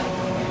alaikum.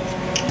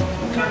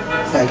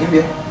 Sa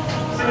gibe.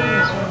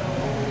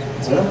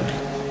 Salamu.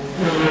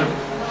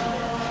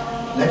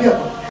 Lafiya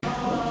ko?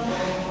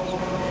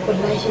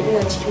 Wallahi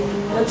ina cikin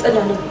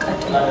matsala na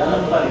bukatar.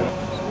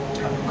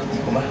 Kuɗi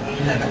kuma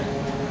ina nan.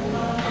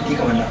 Kuɗi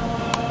kamar nan.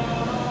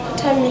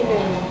 Ta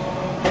miliyan ne.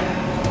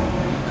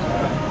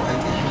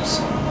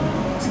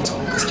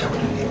 Gaskiya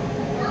kuɗin ne.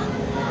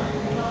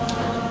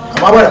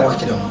 Amma ba da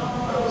maka da mu.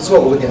 Zuwa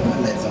gobe da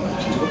Allah ya zama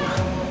ki zo.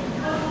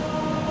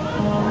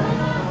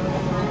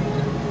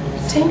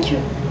 Thank you.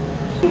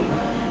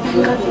 I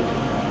love you.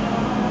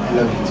 I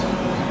love you too.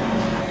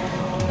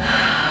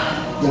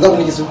 Yanzu abu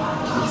nake so ki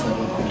yi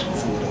sabon kotu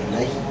saboda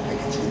wallahi a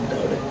gaji da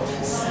dawo daga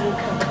ofis.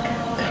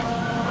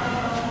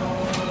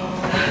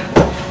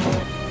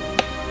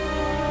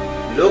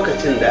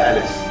 Lokacin da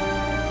Anas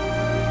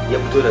ya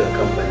fito daga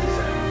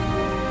kamfaninsa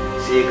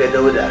sai ya ga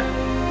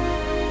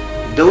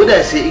Dauda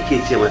sai ike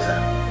ce masa,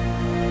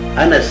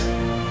 Anas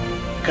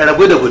ka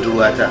rabu da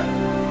budurwata.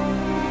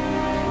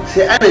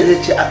 Sai Anas ya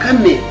ce akan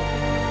me?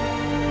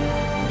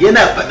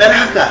 Yana faɗar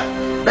haka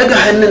daga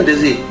hannun da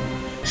zai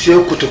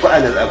sai ku tafi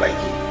Anas a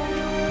baki.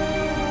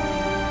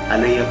 A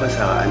nan ya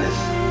fasa wa Anas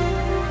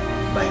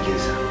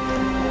bakinsa.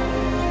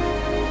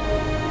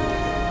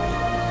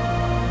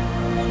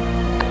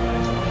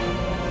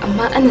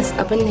 Amma Anas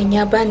abin nan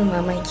ya bani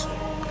mamaki.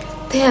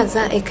 Ta ya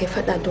za a yi kai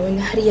faɗa da wani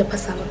har ya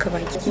fasa maka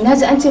baki? Na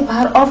ji an ce fa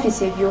har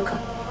ofis ya biyo ka.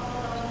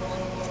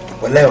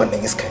 Wallahi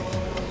wannan iska ne.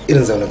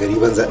 Irin zaune gari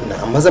banza ina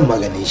amma zan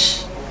magane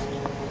shi.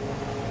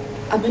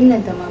 Abin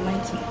nan da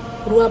mamaki.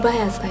 Ruwa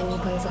baya tsami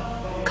banza.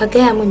 Ka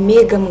gaya min me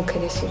gamin ka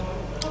da shi.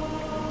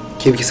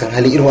 Ke biki san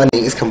halin irin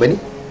wannan iskan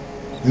bane?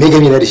 Me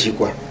gami na da shi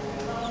kuwa?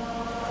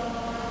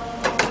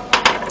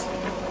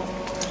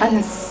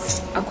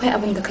 Anas, akwai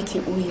abin da kake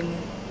ɓoye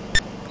mini.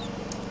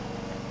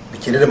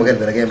 Biki da magana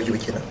da na gaya miki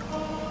biki nan.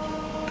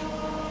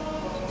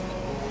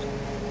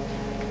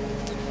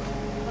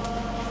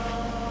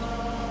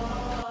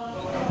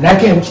 Na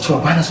gaya miki cewa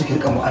ba na so ki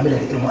rika mu'amala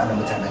da irin wannan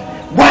mutanen.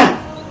 Why?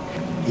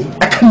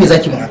 Akan me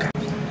zaki mun haka?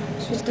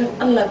 Sultan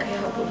Allah ka yi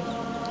haƙuri.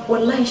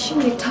 Wallahi shi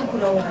ne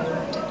takura wa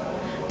rayuwata.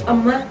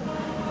 Amma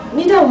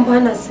ni da ba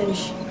na san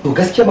shi. To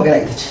gaskiya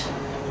magana ita ce.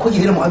 Ko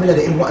ki rika mu'amala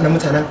da irin wannan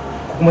mutanen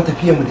ko kuma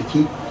tafiyar mu da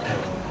ke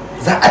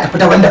za a tafi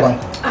daban-daban.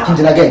 Kin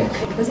ji na gaya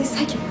miki. Ba zai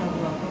sake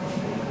faruwa.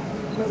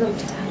 Kuma zan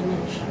fita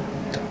hanyar shi.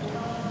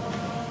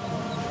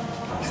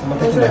 San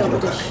matakin da ki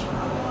dauka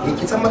kai.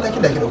 Ki san matakin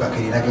da ki dauka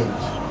kai na gaya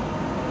miki.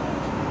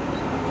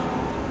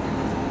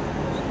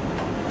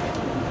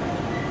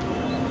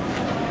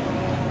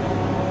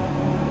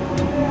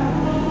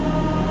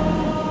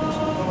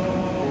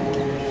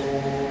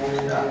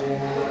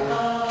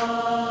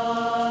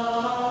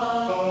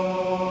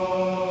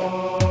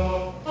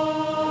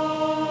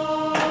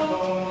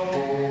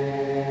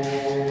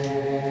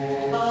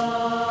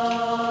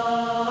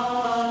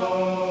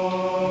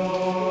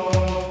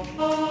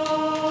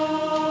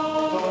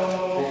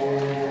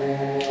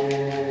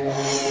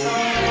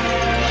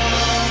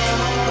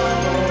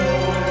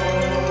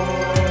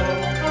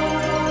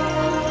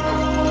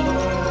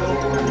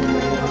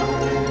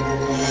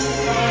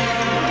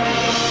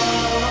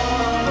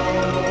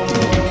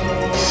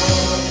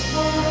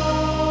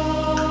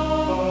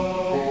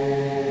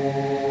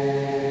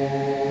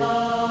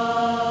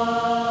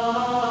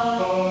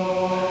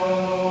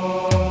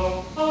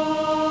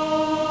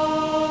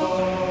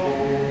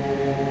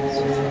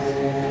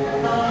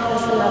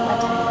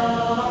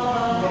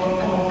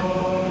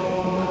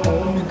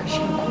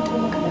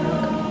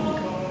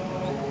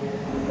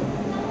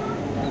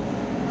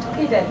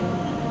 kai da ni.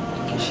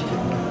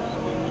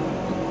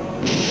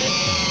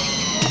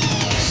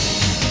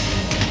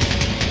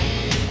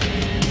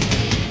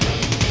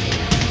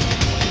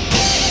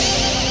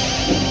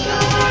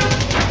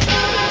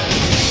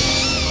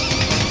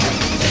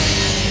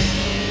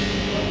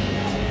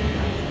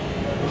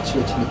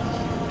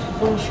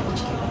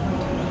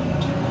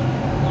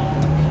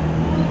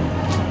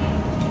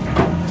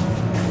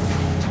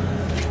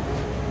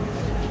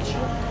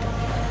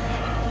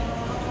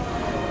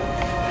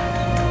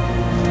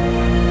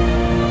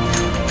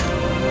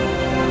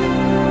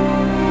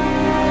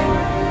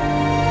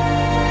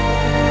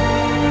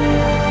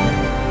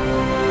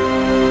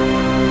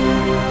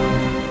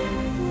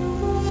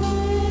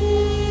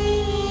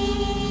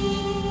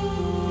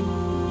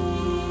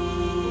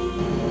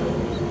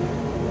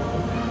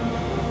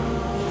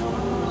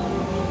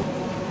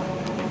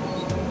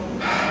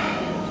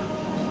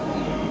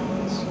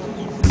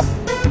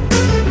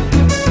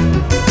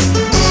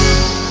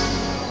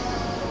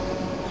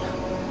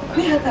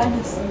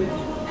 Anas.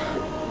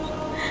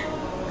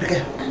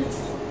 Rike. Anas.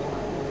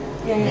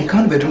 Me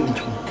kan bedroom ɗin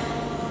ki kuma?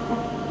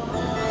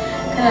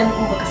 Kana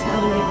nufin baka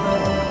samu mai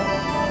faru ba.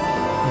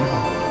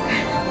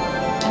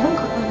 A nan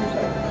ka kwana.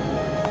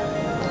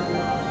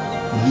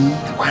 Ni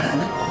ka kwana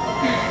nan?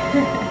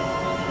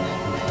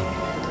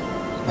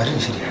 Bari in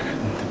shirya.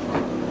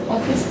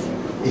 Office?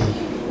 Eh.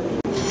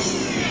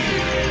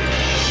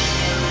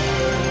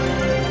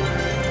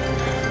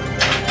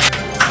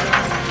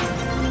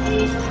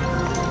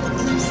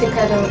 Sai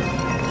ka dawo.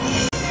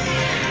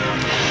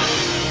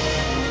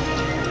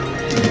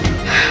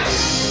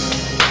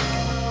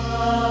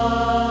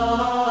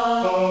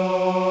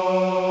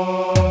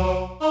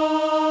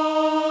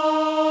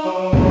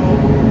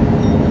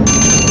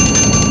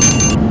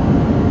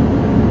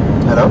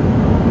 Hello?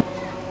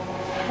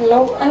 Hello,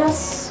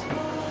 Anas.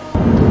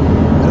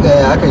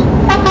 Ya aka yi?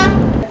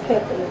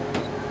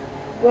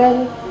 Well,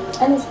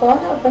 Anas ba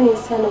wani abu ne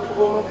sa na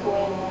bugo maka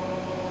wayan nan.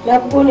 Na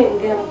bugo ne in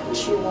gaya maka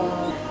cewa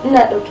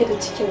ina ɗauke da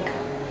cikinka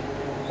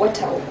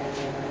wata uku.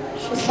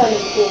 Shi sa na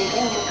bugo in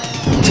gaya maka.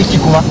 Ciki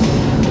kuma?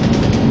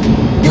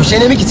 Yaushe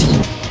ne miki ciki?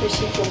 To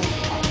shi kenan.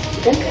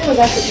 Idan kai ba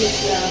za ka iya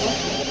tunawa ba,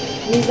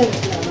 ni zan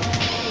tuna maka.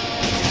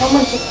 Ka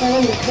manta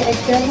kwanan da kai a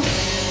gidana?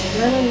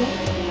 Ranar nan?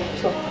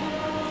 To,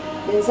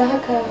 yanzu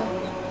haka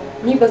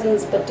ni ba zan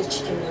zubar da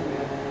cikin nan ba.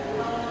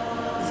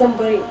 Zan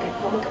bari in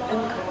haifa maka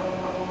ɗanka.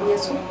 Ya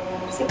so,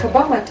 sai ka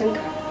ba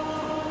matanka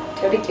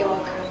ta riƙe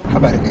maka.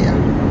 Haba da gaya.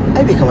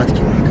 Ai bai kamata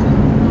ki haka.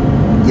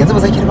 Yanzu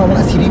ba za ki rufa min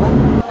asiri ba?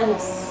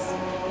 Anas,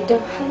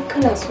 idan har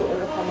kana so in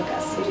rufa maka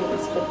asiri in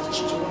zubar da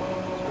ciki na,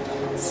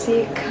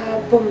 sai ka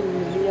ban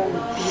miliyan 2.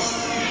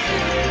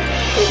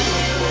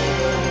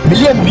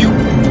 Miliyan 2?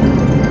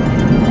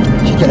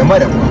 Shikenan ma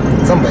damuwa,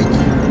 zan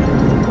baki.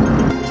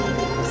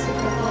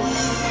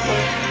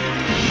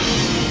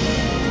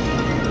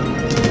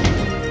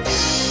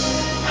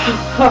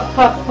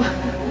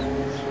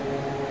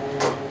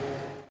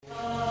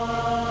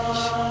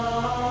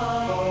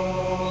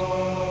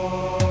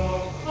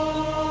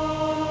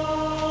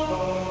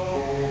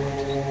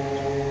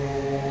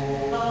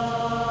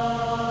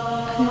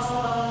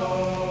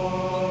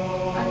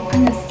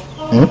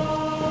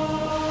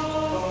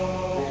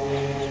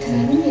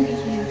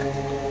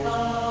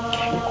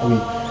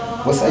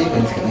 Wasu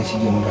ayyukan suka ɗan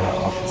shige mun gaba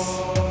a ofis.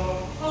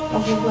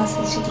 Abubuwa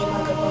sun shige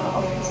ma gaba a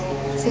ofis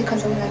sai ka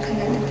zauna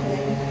kana da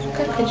tunani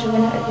kar ka ji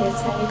wani abu ya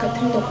same ka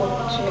tun da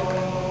ƙuruciyarka.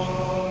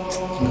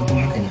 Kin ga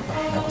kuma haka ne fa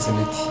na kusa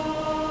latti.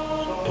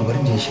 To bari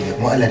in je shirya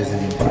kuma Allah da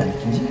zan yi fara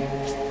kin ji?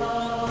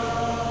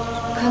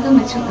 Ka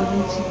gama cin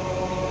abinci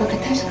baka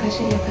tashi ka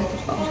shirya ka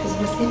tafi ofis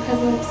ba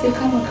sai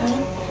ka makara.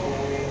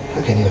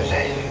 Haka ne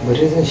wallahi.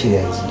 Bari zan shirya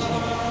yanzu ji.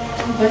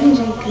 Bari in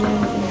je kira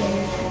mu inda ya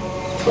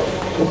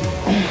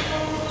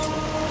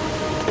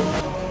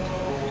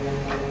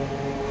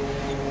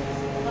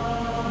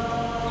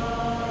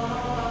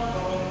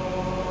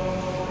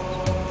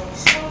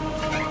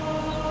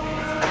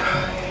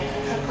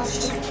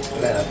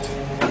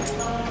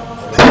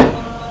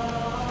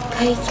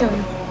kai kyau.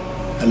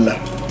 Allah.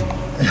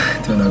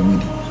 To na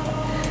gode.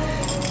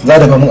 Za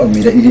da famun abu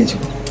mai daɗi zai ci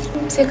ko?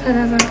 Sai ka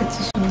ga za ka ci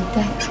shi mai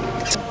daɗi.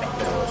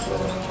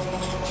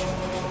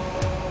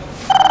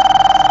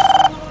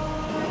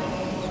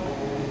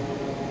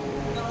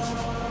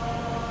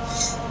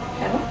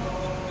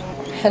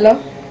 Hello?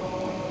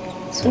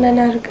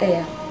 Sunana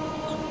Rukayya.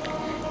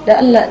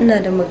 Da Allah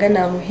ina da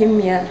magana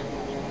muhimmiya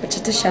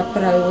wacce ta shafi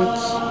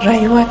rayuwarki.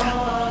 Rayuwata?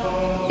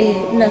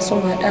 Ina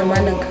son haɗa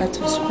malam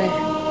Kato Square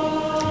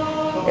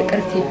da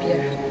ƙarfe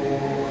 5.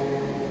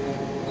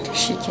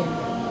 Shi kenan.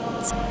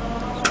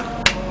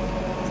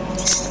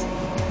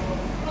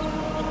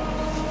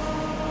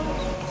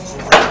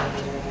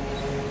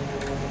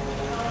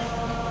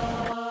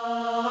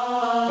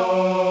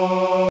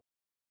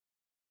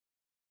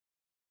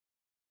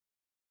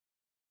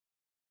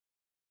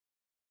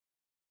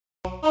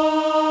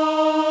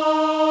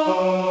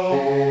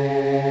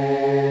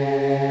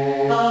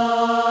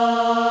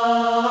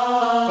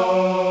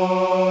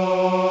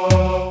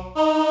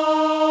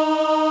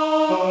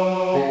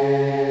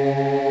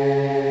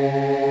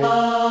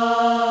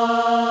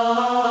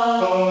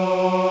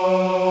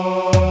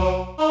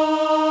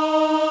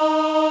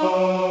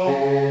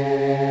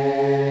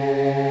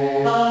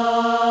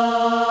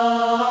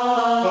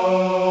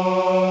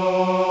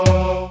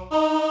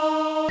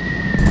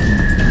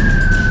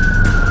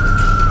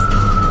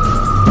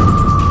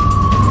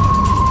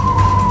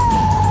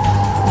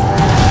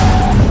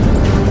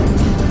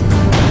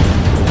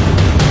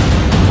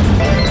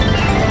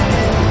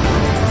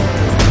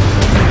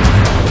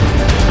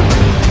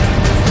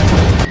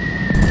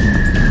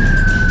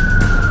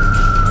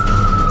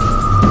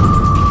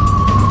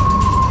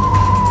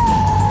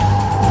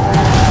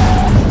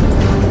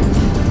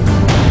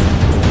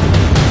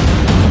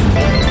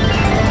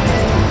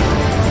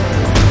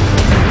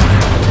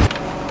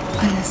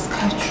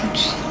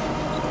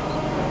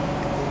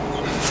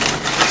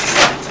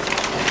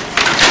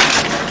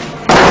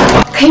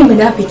 kai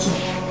munafiki,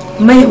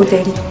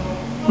 mayaudari,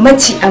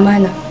 maci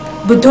amana,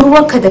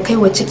 budurwarka da kai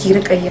wa ciki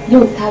riƙayya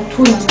yau ta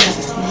tuna mana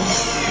asiri.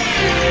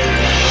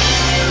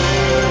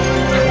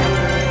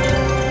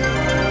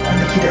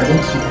 Annaki da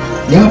abinki,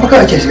 ne ma fa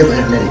kawai ake shiga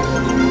tsakanin da ke.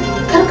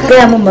 Kar ka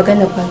gaya min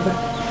maganar banza.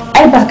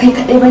 Ai ba kai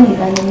kaɗai ba ne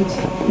ɗan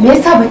namiji. Me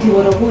yasa ba ta yi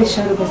wa ragowar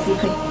sharri ba sai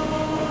kai?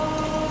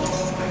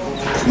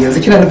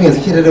 Yanzu kina nufin yanzu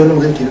ke da wani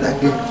magana ke da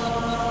aka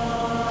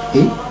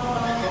yi?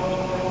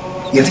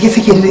 Yanzu ke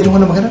sake da irin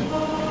wannan magana?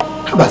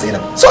 Ha ba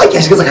Zainab, so ake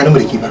shiga tsakanin mu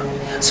da ke ba.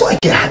 So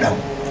ake haɗa mu.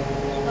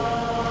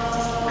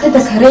 Kada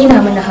ka raina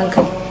mana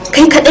hankali.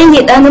 Kai kaɗai ne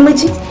ɗa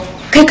namiji?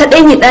 Kai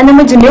kaɗai ne ɗa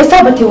namiji, me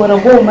yasa ba ta yi wa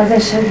ragowar mazan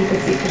sharri ba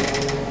sai kai?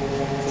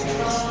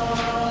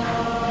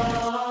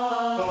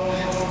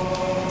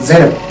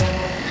 Zainab,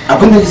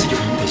 abin da suke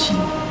fahimta shi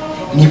ne,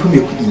 ni fa mai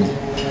kuɗi ne.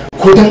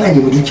 Ko dan a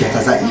nemi dukiyata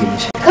za a iya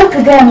mishi. Kar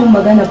ka gaya min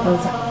maganar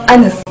banza.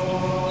 Anas,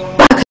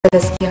 ba ka da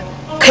gaskiya.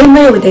 Kai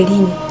mayaudari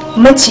ne,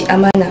 maci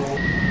amana.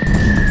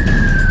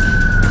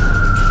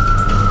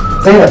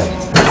 Zainab,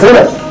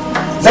 Zainab,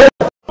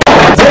 Zainab,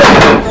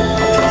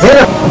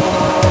 Zainab.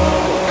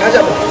 Ka ji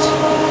abin da ce.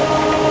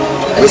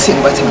 Ai sai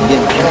in bata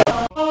miliyan biyar.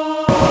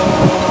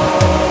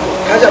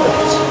 Ka ji abin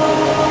da ce.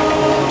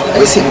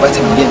 Ai sai in bata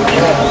miliyan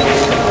biyar.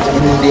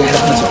 In dai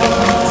har na zo.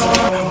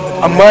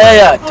 Amma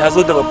yaya ta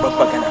zo da babban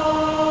magana.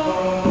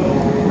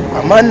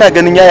 Amma ina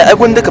ganin yaya ai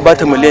gwanda ka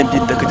bata miliyan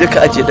 2 da ka je ka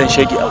ajiye dan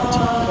shege a waje.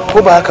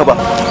 Ko ba haka ba?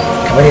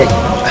 Kamar yaki.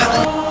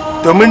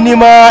 Domin ni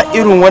ma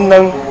irin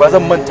wannan ba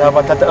zan manta ba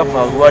ta taɓa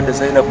faruwa da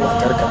Zainab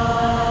matarka.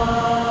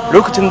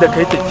 Lokacin da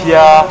kai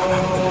tafiya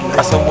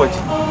ƙasar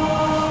waje.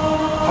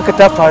 Haka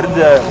ta faru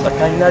da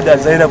tsakanina da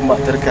Zainab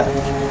matarka.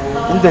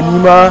 Inda ni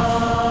ma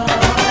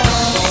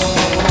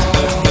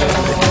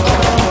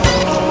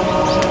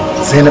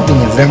Zainab din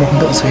yanzu dama kun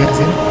taɓa soyayya da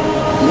Zainab?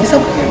 Me yasa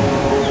ku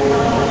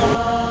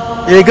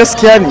yi?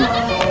 Gaskiya ne.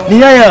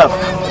 Ni yaya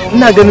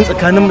ina ganin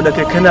tsakaninmu da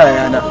kai kana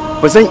yana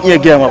ba zan iya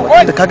gaya ma ba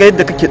tunda kaga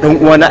yadda kake dan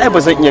uwana ai ba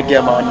zan iya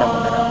gaya ma wannan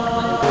magana.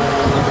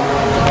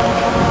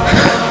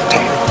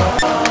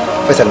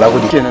 Faisal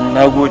nagode. Kenan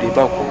nagode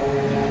ba ku.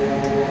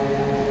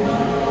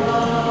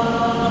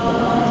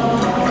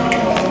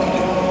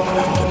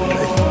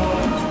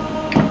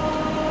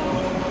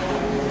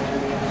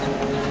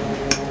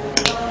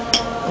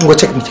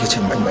 Wace kan kike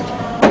cin bani baki?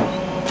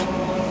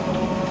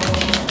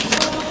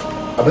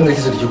 Abin da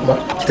kike so da ke kuma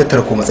ki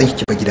tattara ko matsayin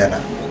ki ba gidana.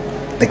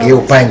 Daga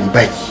yau bani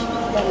baki.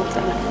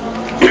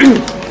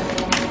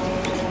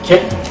 Ke?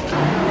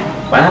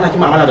 Ba na ki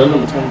mu'amala da wannan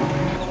mutum.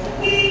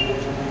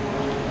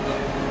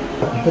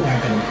 Ba da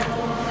hankali.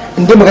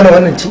 In dai magana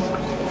wannan ce,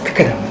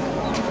 kaka da mu.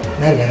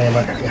 Na riga na yi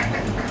maka kai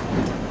hankali.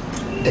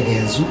 Daga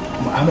yanzu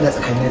mu'amala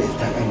tsakanin da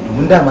ita kan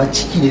domin dama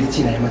ciki ne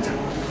tace na yi mata.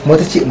 Kuma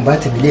ta ce in ba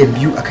ta miliyan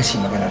 2 a kashe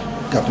maganar.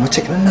 Ga kuma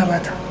cek nan na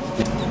bata.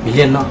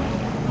 Miliyan nawa?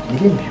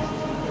 Miliyan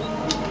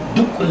 2.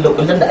 Duk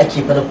kulle-kullen da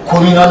ake fara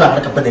komai na wannan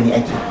harkar fa da ni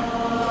ake.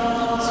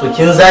 So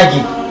kin zagi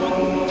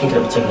kin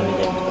karbi cek na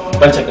miliyan.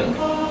 Ban cek ɗin.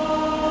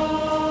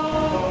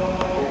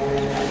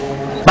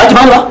 Ba ki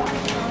ba?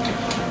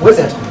 Wai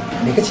sai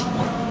me kace?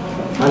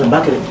 Malam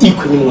baka da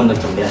ikon yin wannan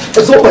tambaya.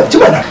 So ba ci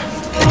bana.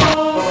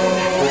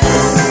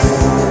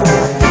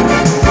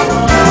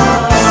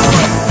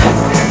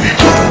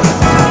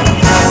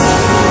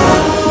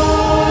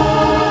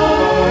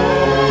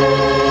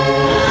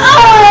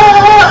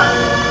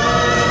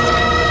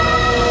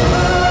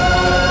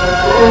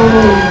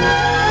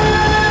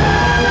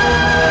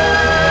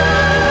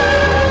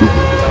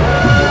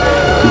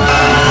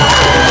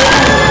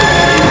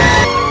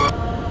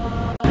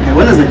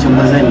 Wannan zancen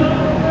maza ne.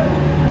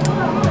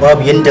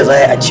 Babu yadda za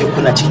a ce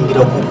kuna cikin gida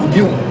ko ku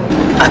biyu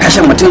a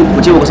kashe mutum ku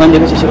ce ba ku san da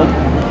kashe shi ba.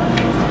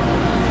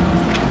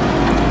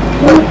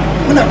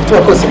 Muna fitowa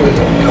kawai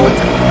saboda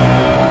gawata.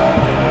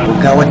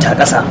 Gawata a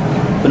ƙasa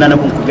kuna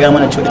nufin ku gaya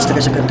mana cewa ita ta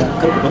kashe kanta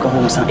kar ku ɗauka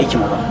mu san aikin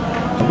mu ba.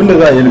 Abinda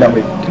za a yi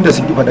labai tunda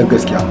sun ki faɗar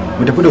gaskiya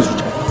mu tafi da su.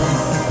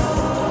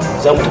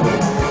 Za mu tafi.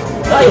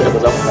 Za a yi da ba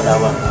za ku faɗa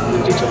ba mun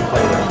je can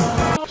kwai ba.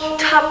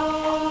 Tab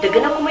daga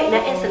nan kuma ina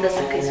 'yan sanda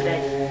sun kai su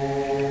daji.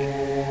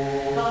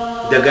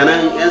 Daga nan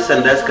 'yan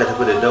sanda suka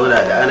tafi da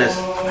Daula da Anas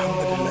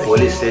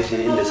police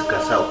station inda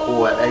suka sa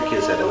kowa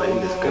ɗakinsa daban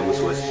inda suka yi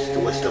musu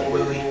wasu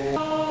tambayoyi.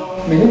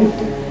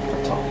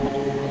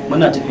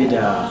 Muna tafi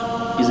da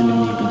izinin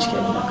mu yi bincike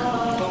a gidanka.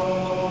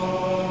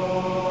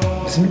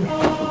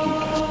 Bismillah.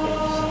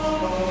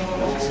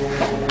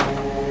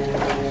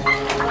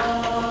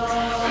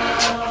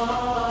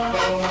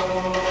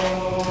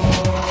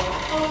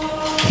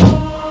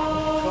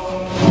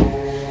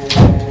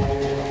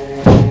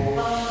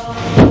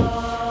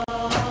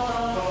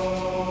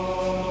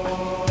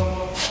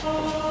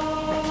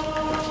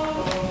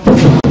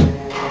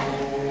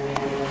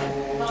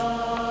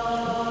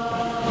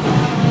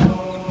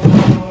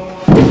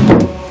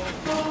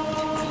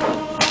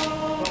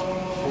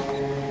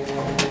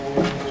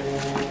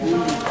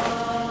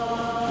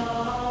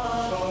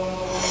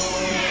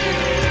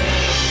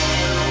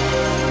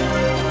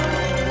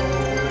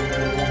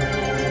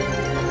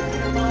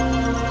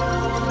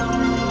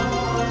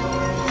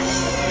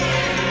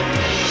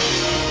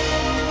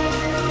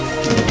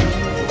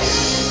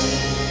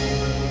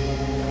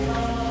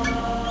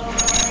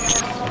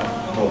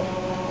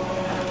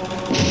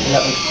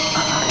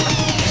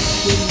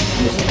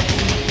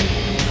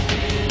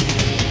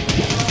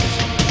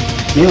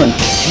 Me wannan?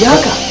 Ya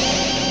haka.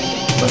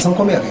 Ba san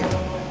komai a kai ba.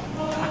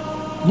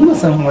 Ni ba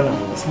san wannan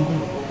ba san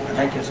komai. A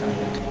ɗakin sa.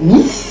 Ni?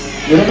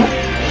 Yana ba?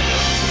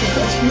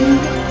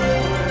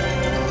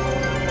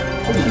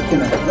 Shi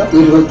kenan za ku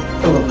yi da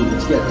kawai ku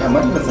ciki a kai amma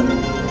ni ba san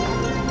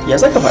komai. Ya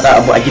saka faɗa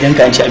abu a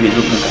gidanka an ce a bai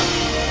zo ɗinka.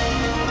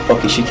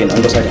 Ok, shi kenan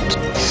an gasa da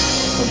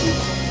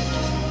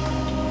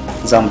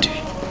za mu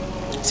tafi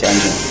sai an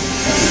jima.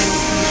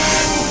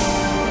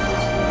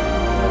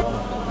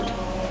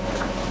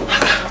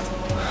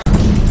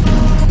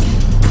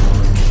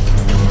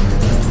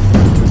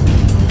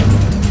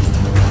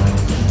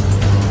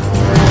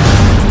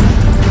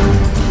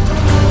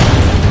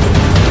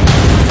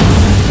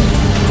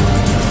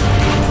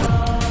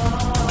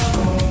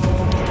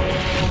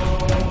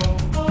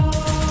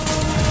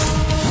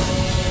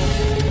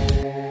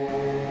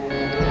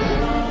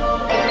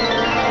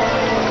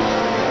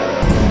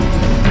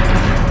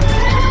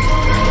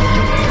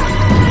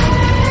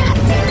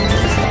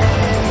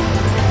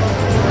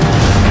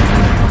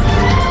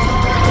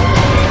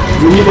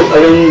 Mun yi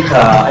kokarin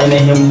ka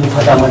ainihin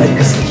faɗa mana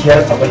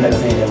gaskiyar abin da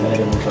zai dangane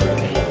da mutuwar da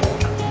kai.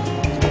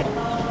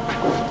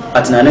 A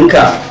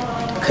tunaninka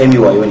kai mai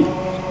wayo ne,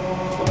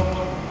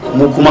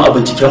 mu kuma a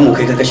bincikenmu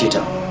kai ka kashe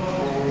ta.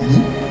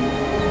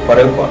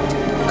 Kwarai kuwa,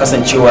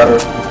 kasancewar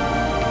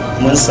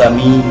mun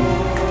sami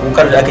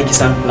wukar da aka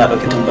kisan na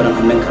ɗauki tambarin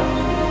hannunka,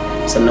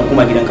 sannan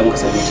kuma gidanka muka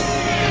same ta.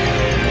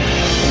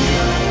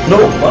 No,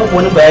 babu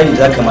wani bayani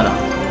za ka mana,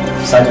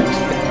 Sergeant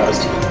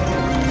Arrest.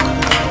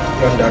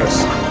 Yan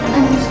daras.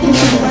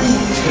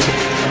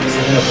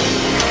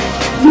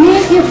 Me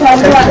yake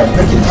faruwa?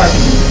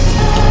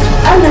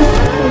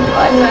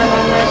 Allah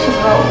na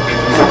shiga.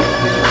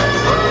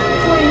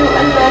 Koyo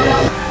Allah na.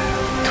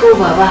 To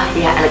baba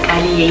ya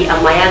alkali yayi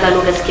amma ya gano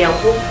gaskiya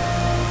ko?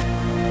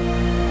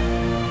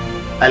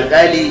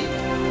 Alkali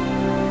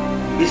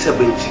bisa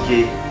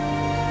bincike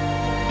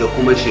da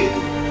kuma shaidu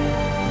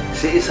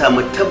sai isa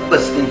mu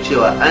tabbas din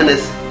cewa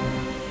Anas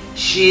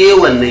shi yayin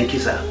wannan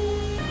kisa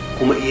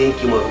kuma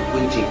yanki ma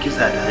hukuncin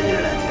kisa ta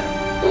hanyar rataya.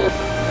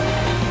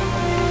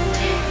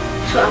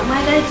 To amma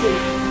daji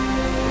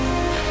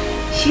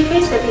shi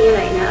Faisal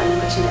yana ina a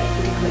lokacin da ake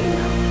duka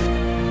ina.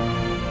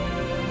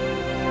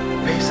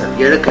 Faisal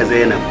ya raka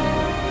Zainab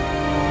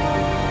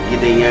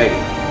gidan yari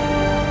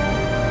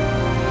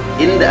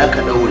inda aka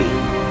daure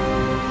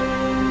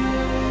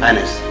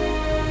Anas,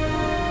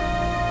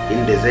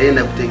 inda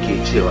Zainab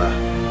take cewa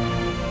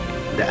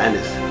da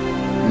Anas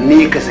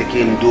ni ka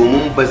sake ni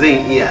domin ba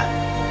zan iya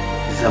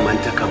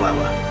zamantaka ba.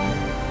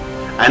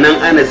 A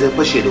nan Anas ya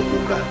fashe da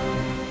kuka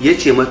ya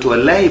ce mata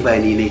wallahi ba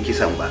ni ne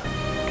kisan ba.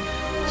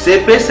 Sai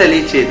Faisal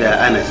ya ce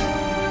da Anas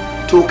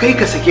to kai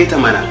ka sake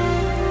ta mana.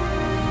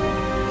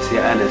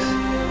 Sai Anas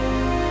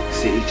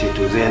sai ya ce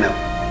to Zainab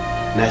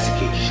na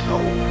suke ki shiga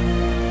uku.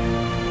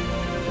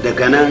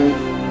 Daga nan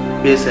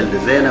Faisal da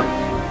Zainab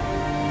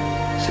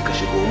suka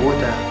shigo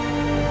mota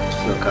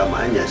suka kama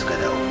hanya suka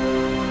dawo.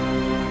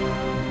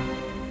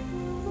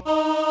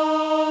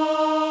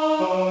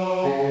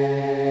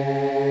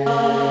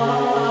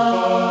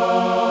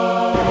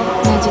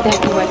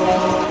 daɗi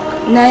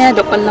wallahi. Na ya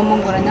da ƙwallon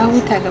mangwaro na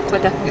huta da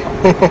kuda.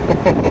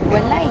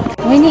 Wallahi,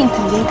 wani in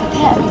tambaye ka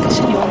taya abin ka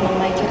shirya wannan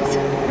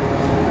makircin.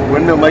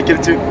 Wannan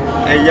makircin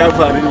ai ya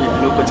faru ne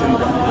a lokacin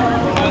da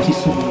ake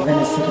so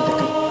magana sirri da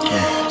kai.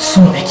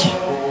 So nake.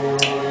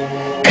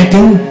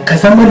 Ka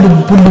zama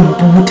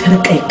lumbu-lumbu wutar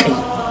ƙaiƙai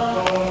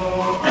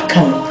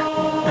akan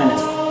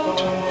Anas.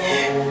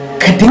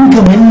 Ka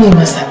dinga manne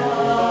masa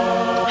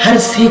har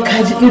sai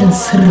ka ji irin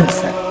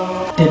sirrinsa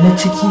da na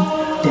ciki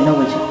da na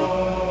waje.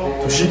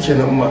 To shi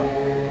kenan umma,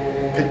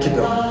 kakki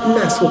da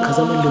ina so ka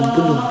zama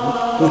lumbu-lumbu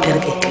wutar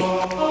ƙaiƙai.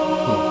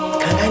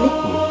 Ka gane?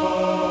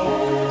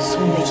 So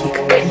nake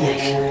ka karya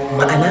shi,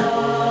 ma'ana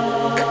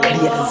ka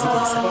karya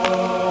arzikinsa,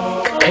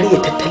 ka karya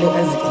tattalin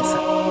arzikinsa.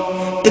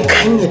 Duk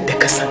hanyar da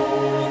ka san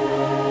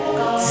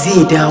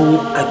zai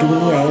dawo a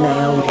duniya yana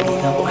yawo da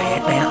riga kwaya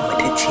ɗaya a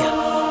matacciya,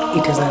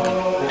 ita za ka.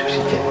 To shi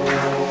kenan,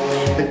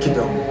 kakki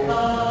da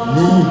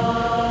ni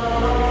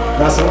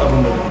na san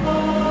abin da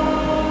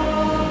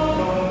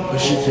ba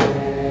shi kenan.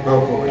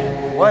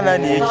 Wana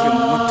ne yake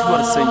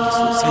mutuwar sanki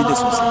sosai da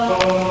sosai,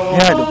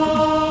 yana da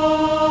kuɗi.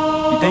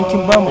 Idan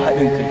kin ba mu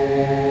haɗin kai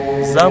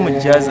za mu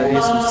jazare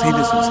sosai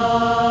da sosai.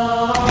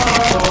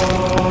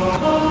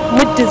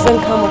 Muddin zan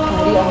kama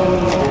fari a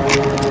hannuna,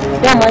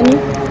 dama ni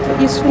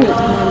kuɗi su ne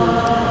imani.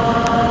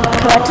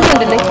 Karatun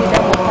da nake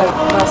dama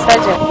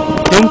fasaja.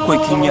 Don kuwa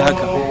kin yi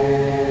haka,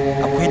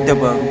 akwai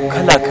dabaru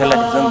kala-kala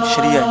da zan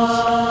shirya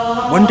miki,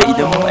 wanda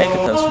idan mun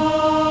aikata su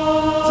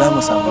za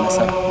mu samu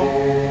nasara.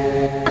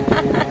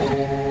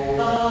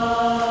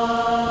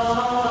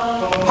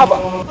 Haba,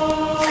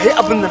 ka yi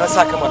abin da na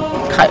sa kamar.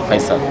 Kai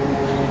Faisal,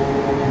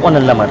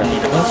 wannan lamarin ne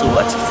da ban tsoro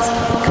a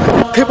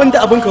cikin. Kai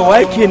banda abin ka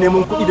waye ke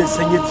neman kuɗi da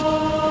sanya jiki?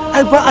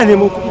 Ai ba a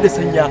neman kuɗi da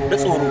sanya da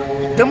tsoro.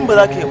 Idan ba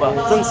za ka yi ba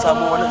zan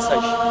samu wani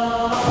sashi.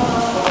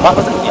 Ba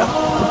fa zan iya.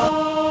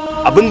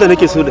 Abin da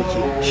nake so da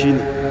ke shine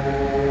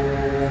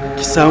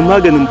ki samu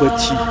maganin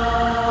bacci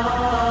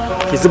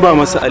ki zuba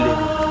masa a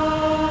lemu.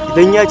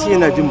 Idan ya ce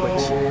yana jin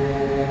bacci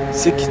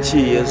sai ki ce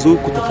ya zo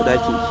ku tafi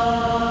ɗakin ki.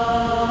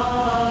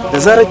 Da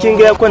zarar kin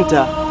ga ya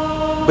kwanta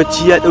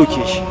bacci ya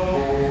ɗauke shi,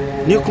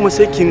 ni kuma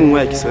sai ki min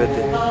waya ki sanar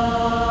da ni.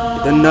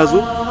 Idan na zo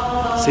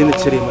sai na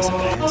cire masa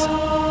kayansa.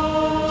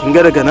 Kin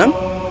ga daga nan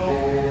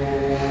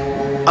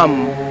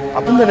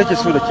abin da nake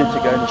so da ke ki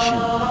gane shi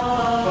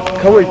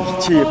kawai ki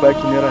ce ya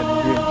baki naira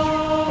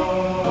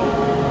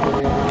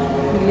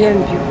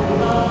miliyan 2.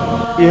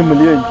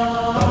 Miliyan 2.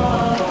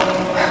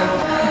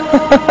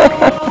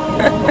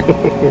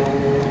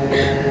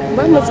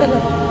 Ba matsala.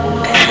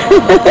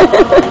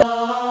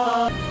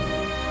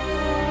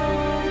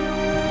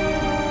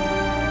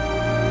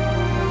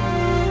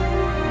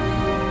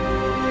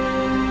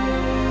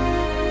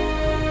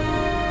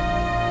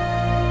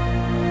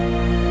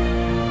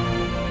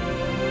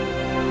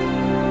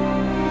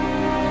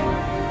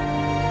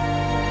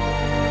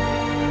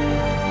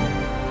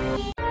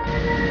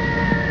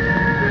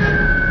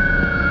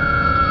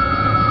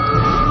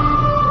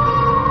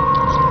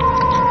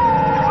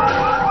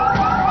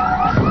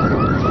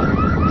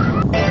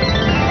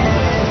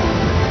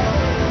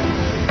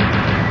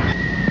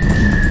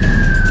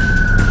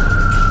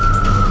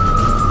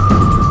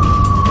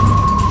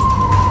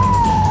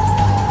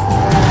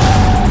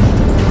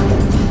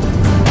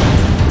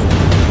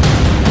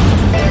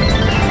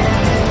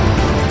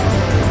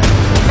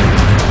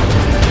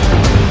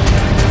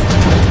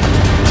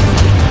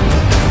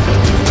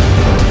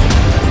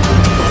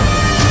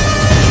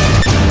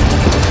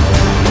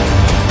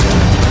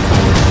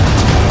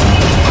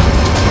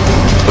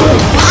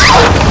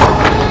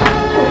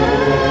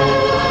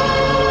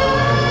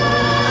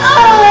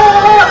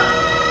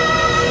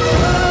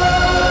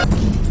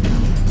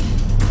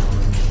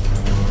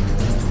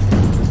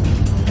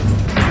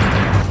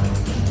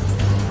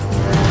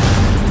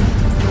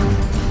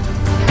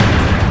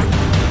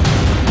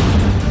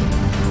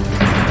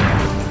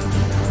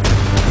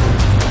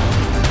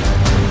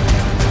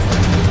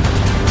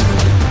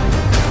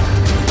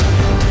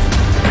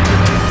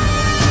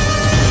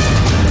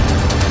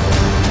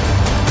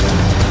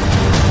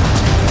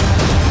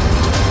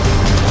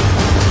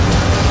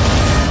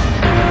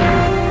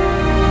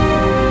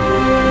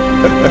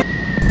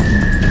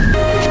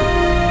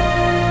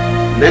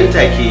 nan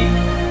take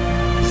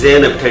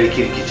Zainab ta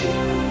rikirkice,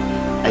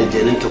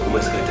 aljaninta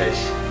kuma suka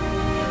tashi.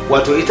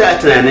 Wato ita a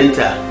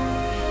tunaninta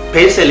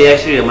Faisal ya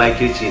shirya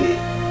makirci ne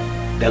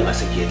don a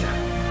sake ta.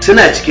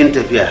 Suna cikin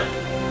tafiya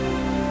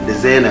da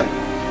Zainab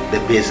da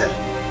Faisal.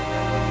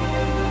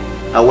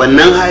 A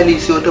wannan hali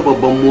sai wata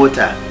babban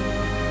mota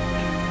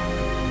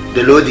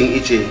da lodin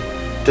ice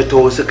ta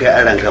taho suka yi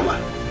arangama.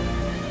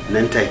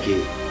 Nan take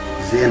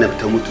Zainab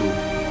ta mutu,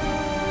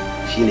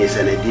 shine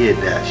sanadiyar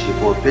da shi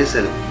kuma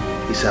Faisal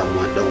ya samu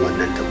dan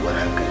wannan tabuwar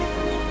hankali.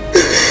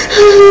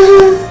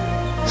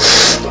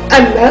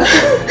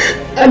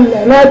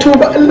 Allah na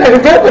tuba, Allah ka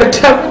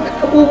gafarta mana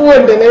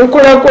abubuwan da na yi,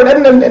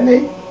 kurakuran nan da na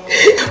yi.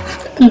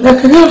 Allah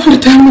ka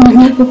gafarta mana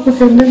ne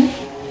babban nan.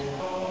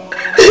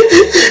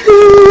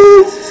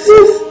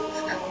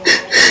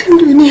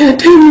 Duniya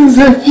ta min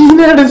zafi,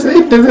 na rasa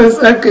inda zan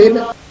sa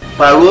kaina.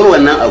 Faruwar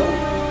wannan abu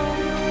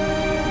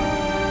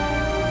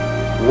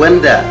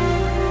wanda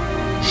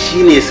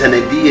shine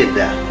sanadiyar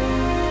da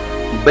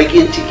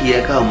bakin ciki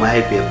ya kawo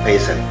mahaifiyar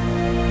Faisal,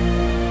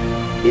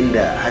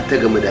 inda har ta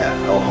gamu da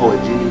hauhawar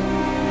jini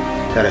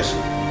ta rasu.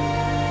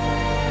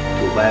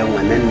 To bayan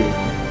wannan ne,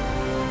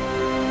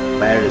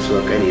 bayan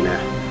rasuwar kanina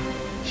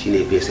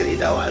shine Faisal ya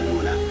dawo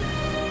hannuna.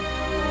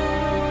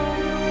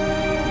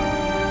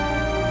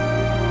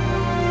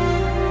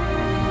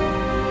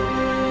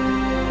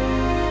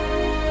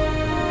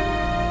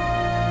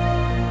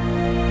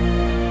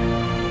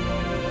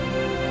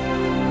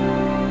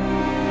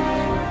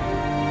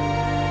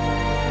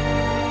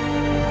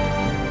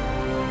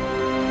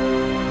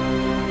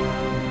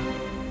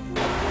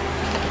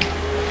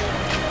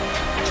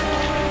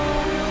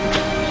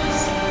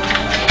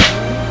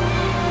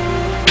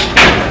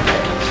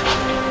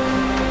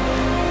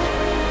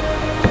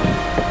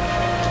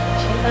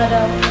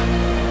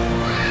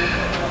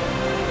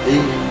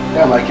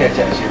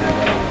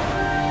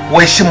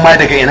 Wai shin ma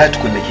daga ina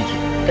tukunna kike?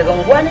 Daga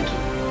unguwa nake.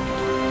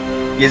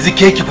 Yanzu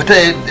ke ki fita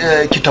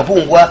ki tafi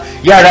unguwa,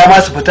 yara ma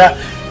su fita,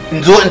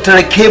 in zo in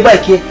tara ke ba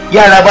ke,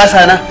 yara ba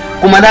sa na,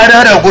 kuma na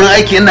dawo daga gurin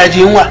aiki ina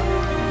ji yunwa.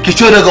 Ki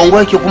ciyo daga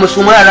unguwa ke kuma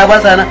su ma yara ba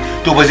sa na,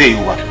 to ba zai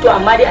yiwu ba. To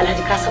amma dai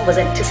Alhaji ka san ba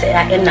zan tisa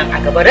ƴaƴan nan a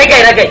gaba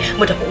ragai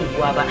mu tafi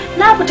unguwa ba.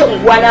 Na fita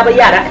unguwa na bar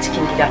yara a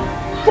cikin gida.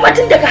 Kuma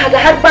tun da ka haga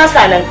har ba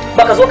sa nan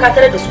baka zo ka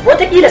tarar da su,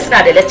 wataƙila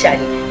suna da lacca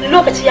ne.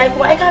 Lokaci yayi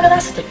kuma ai kaga za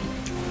su tafi.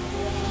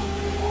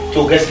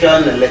 To gaskiya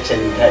wannan laccan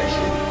ta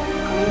ishe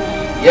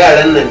ni.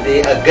 Yaran nan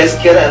dai a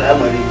gaskiyar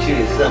al'amari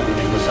cire su zan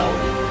yi musu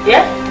aure.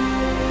 Ya?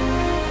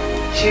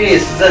 Cire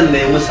su zan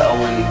yi musu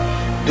aure.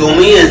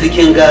 Domin yanzu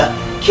kin ga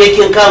ke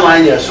kin kama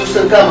hanya, su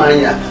sun kama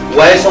hanya,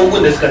 waye san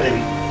gun da suka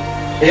tafi?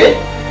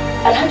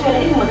 Alhaji wani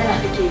irin magana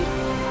kake yi?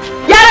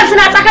 Yaran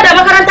suna tsaka da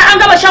makaranta, an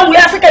gama shan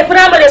wuya, suka yi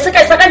firamare, suka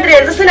yi sakandare,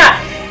 yanzu suna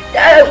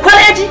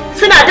kwaleji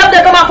suna dab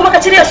da gama kuma ka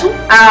cire su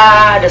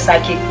a da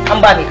sake an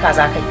ba mai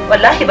kaza kai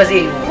wallahi ba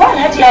zai yi ba.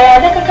 Alhaji yaya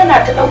daga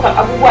kana ta daukan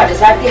abubuwa da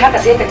zafi haka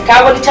sai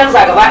ka wani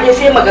canza gaba ɗaya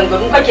sai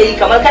maganganu kake yi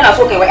kamar kana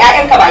so kai wa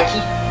ƴaƴanka baki.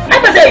 Ai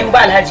ba zai yi ba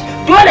Alhaji,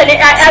 dole ne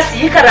ƴaƴa su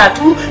yi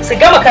karatu su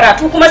gama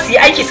karatu kuma su yi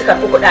aiki su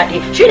karɓi kuɗaɗe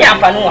shine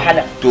amfanin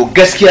wahala. To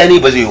gaskiya ni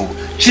ba zai yi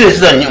shi ne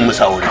zan yi in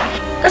musa aure.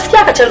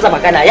 Gaskiya ka canza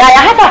magana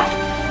yaya haka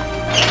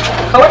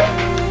kawai.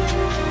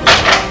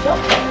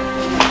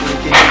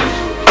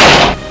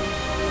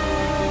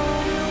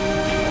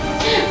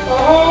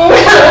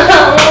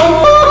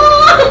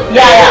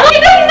 Yaya?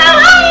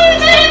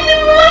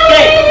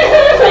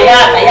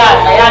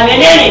 Tsaya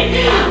menene?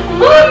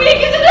 Mami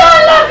ki da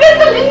Allah kai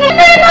salin ne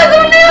na zo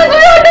ne zo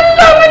ya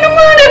dalla mini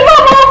mare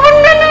mama abun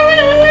nan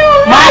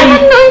mai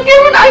nan ke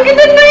mun a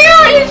gidan nan ya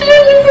ishe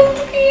ni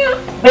gaskiya.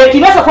 Bai ki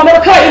masa komai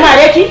kawai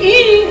mare ki?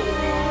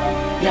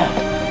 Ya.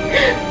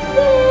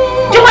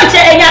 Ki wance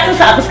ɗan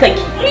yatsunsa a fuskar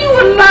ki? Ni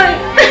wallahi.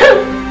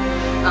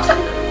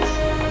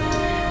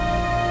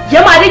 Ya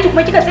mare ki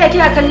kuma kika tsaya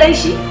kina kallon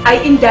shi? Ai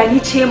inda ni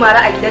ce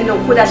mara a gidan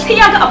nan koda sai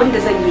ya ga abin da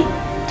zan yi.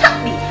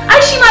 Tabbi, ai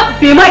shi ma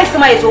bai ma isa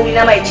ma ya zo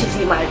wina ma ya ce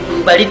zai mare.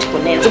 Bari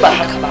tukunna yanzu ba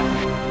haka ba.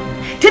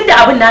 Tunda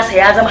abin nasa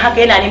ya zama haka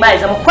yana nema ya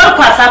zama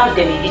kwarkwasa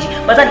da mai giji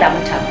ba zan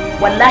lamunta ba.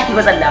 Wallahi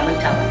ba zan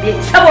lamunta ba. Bai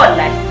isa ba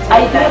wallahi.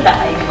 Ai dole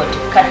a yi wa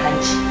tukar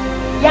hanci.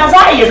 Ya za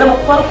a iya zama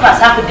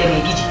kwarkwasa da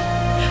mai giji?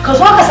 Ka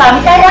zo ka sami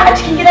ƴaƴa a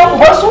cikin gidan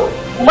ubansu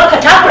kuma ka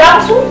takura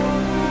musu?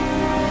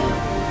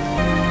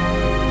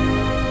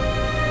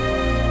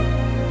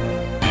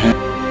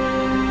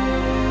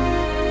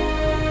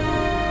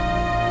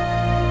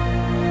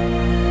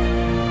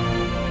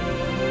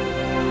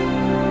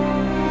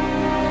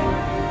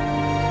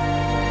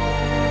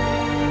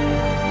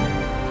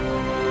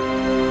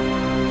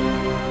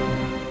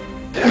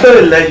 Inna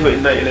lillahi wa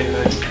inna ilaihi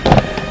raji'un.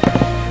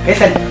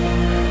 Faisal.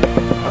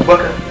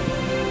 Abubakar.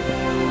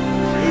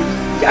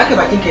 Ya aka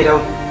bakin kai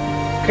dawo.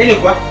 Kai ne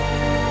kuwa?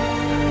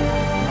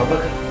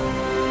 Abubakar.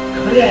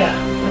 Kamar yaya?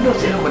 Wannan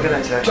wace irin magana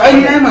ce? To ai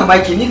ni na yi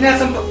mamaki, ni na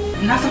san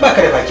baka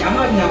da baki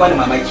amma abin ya bani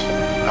mamaki.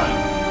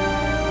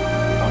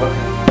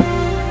 Abubakar.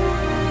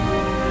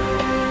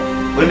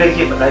 Wanda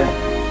kake faɗa ne?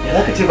 Ya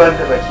zaka ce bani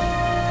da baki?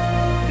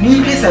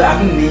 Ni Faisal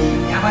abin ne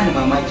ya bani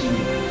mamaki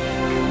ne.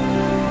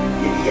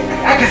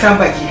 Aka san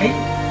baki kai?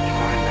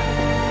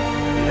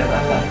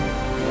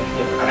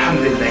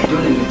 Alhamdulillah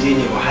dole mu je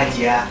ne wa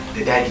Hajiya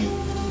da Dadi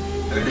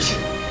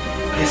Rubishin.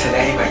 Faisal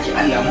yayi baki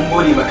Allah mun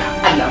gode maka.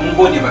 Allah mun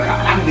gode maka.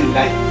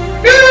 Alhamdulillah.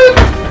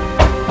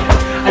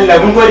 Allah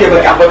mun gode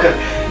maka Abubakar.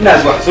 Ina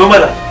zuwa. So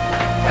mana.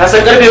 Ka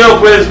san karfe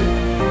nawa ko yanzu?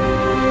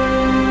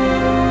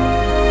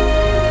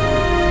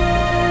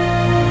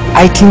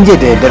 Ai tun jiya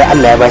da yardar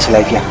Allah ya bashi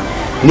lafiya.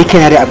 Ni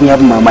kaina da abin ya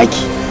bin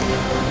mamaki.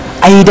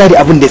 Ai Dadi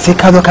abin da sai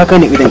ka zo ka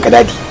kane idan ka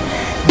Dadi.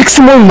 Duk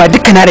su ma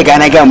dukkan na riga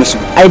na ga musu.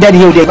 Ai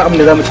Dadi yau dai ba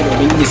abin da zamu ci da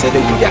ubangiji sai da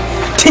godiya.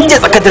 Tun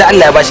jiya tsakar da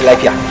Allah ya bashi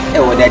lafiya.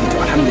 Yawa Dadi to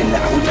alhamdulillah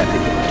a huta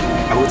lafiya.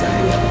 A huta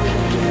lafiya.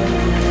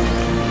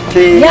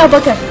 Ya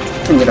Abubakar.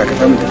 Kin ga ka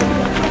samu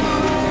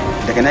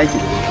daga naki.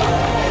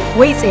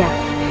 Wai tsaya.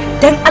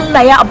 Dan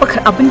Allah ya Abubakar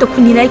abinda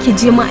kunni na yake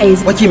je ma a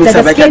yanzu. Wace me sa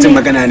baki cin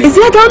magana ne?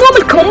 Zai ga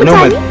normal kamar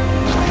mutane.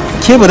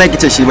 Ke ba za ki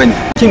ce shi bane.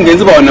 Kin ga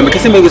yanzu ba wannan ba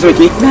kasan me yake so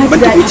ke? Ban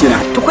tukuici na.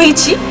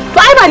 Tukuici? To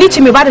ai ba ni ce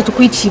mai bada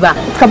tukuici ba.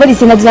 Ka bari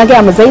sai na ji na ga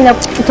mu Zainab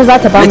ita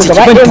za ta ba mu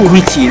gaba ɗaya.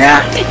 Tukuici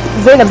na.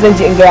 Zainab zan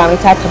je in ga mu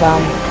ta ba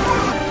mu.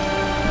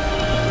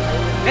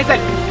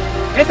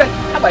 Faisal,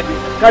 abade.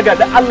 Kaga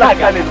da Allah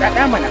ka ne.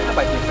 Da mana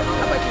abade.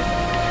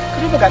 Ka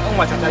duba ga kan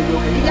wata ta biyo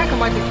kai. Ya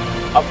kamata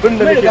abin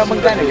da nake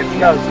mun gane ga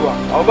ina zuwa.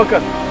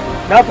 Abubakar,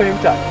 na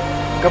fahimta.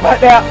 Gaba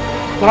daya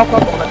ba kwa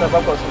ta ba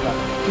kwa suna.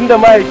 Tunda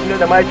mahaifi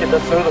da mahaifi da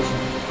sun rasu.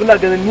 Kuna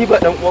ganin ni ba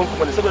dan uwan ku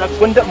bane saboda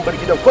gwanda in bar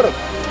gidan kurin.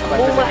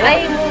 Mu ma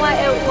ai mu ma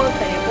ƴan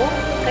uwanka ne ko?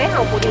 Kai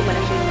hakuri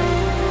mana shi.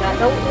 Ga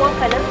dan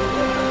uwanka nan.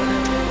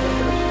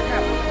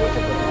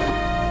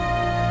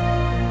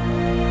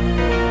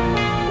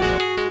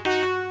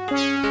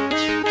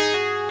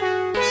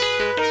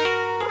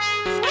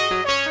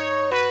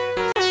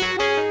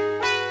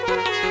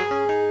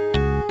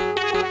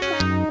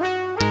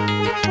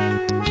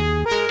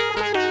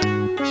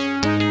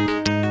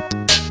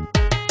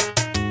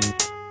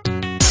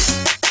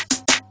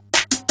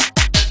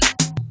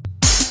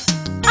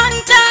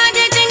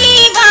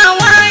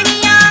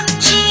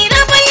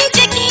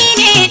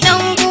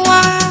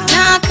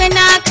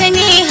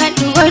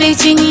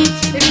 jini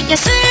rike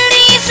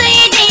sirri sai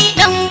dai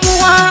dan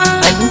uwa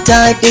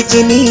anta da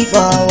jini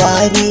ba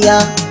wariya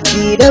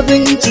ki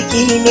rabin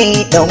ciki ne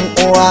dan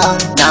uwa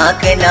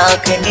naka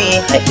ne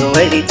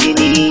haduwar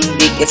jini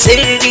rike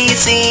sirri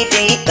sai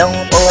dai dan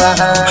uwa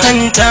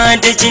anta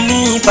da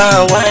jini ba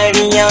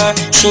wariya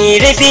shi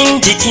rabin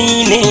jiki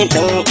ne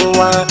dan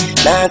uwa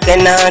naka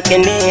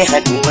ne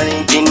haduwar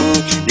jini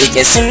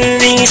rike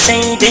sirri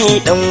sai dai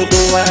dan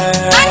uwa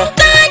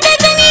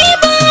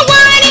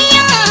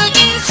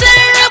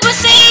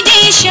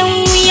shan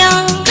wuya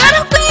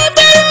karfi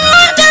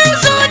dan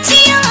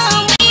zuciya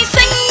mai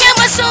sanya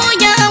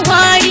masoya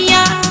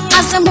wariya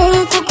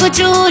azamin ku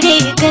jure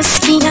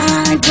gaskiya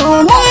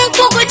domin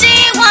ku guje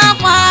wa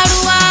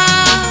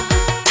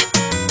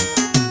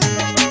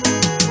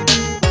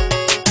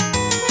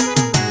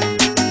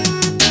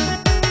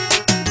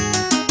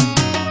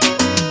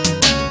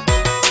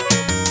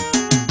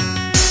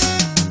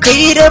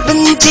kai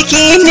rabin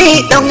jiki ne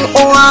dan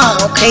uwa,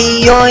 kai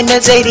yo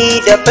nazari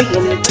da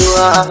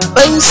fahimtuwa,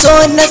 ban so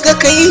naga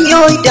kai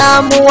yo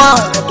damuwa,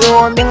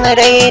 domin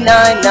raina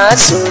na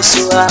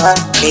sosuwa,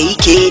 kai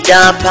ke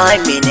dafa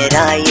min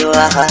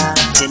rayuwa,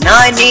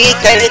 tunani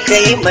kar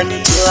kai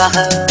mantuwa.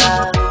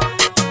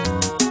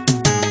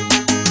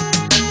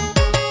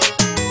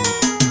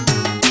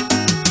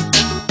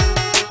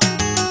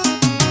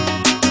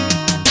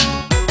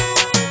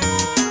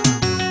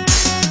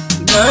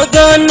 Na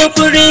gane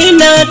fure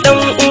na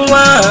dan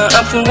uwa,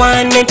 afuwa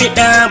na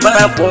bida ba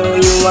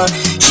boyuwa,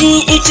 shi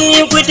ice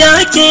guda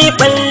ke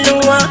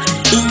balluwa,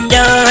 in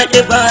ya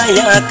haɗu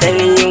baya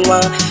karyuwa,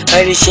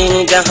 harshe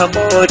da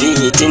haƙori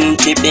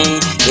tuntuɓe,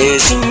 in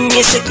sun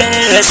yi sukan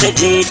rasa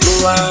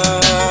jituwa.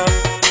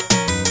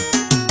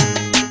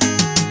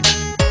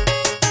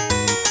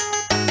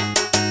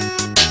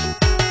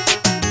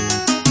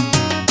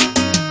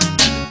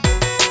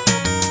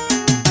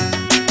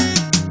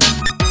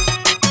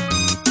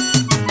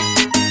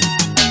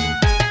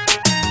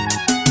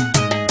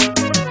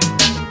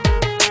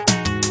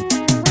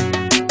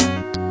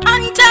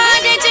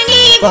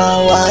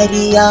 Ba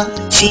wariya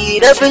shi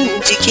rabin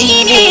jiki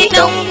ne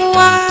dan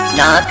uwa,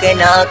 naka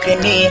naka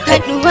ne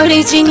haduwar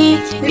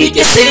jini,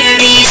 rike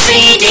sirri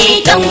sai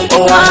dai dan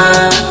uwa,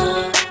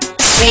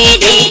 sai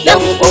dai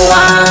dan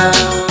uwa.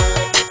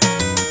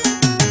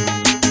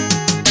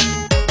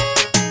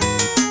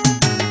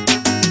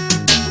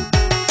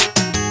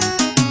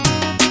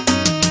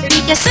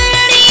 Rike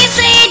sirri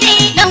sai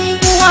dai dan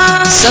uwa,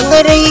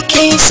 sangarai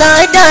ke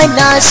sada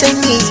na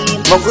sani,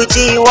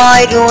 magujewa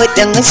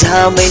don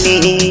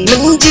zamani,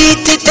 mun ji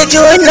ta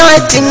jona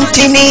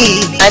tuntuni,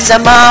 a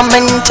zama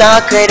mun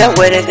taka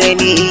rawar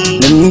gani,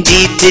 mun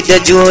ji ta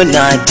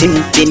jona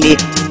tuntuni,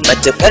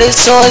 matuƙar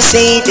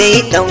sosai dai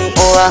dan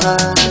uwa.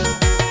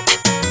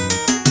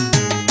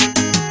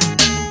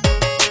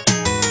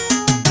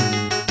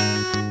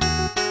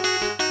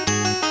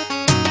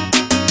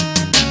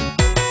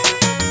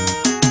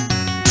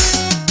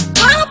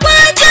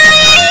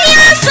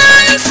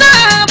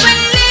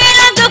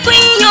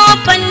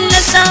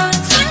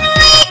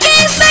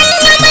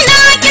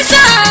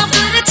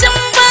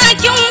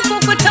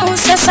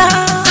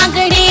 A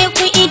gare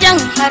ku idan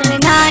har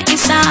na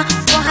isa,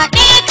 ku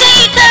haɗe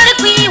kai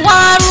karfi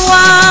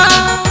waruwa.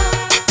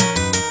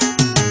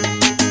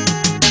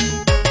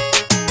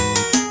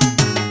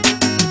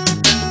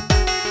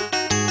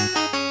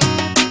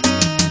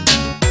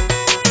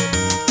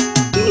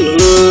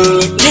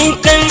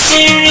 Dukkan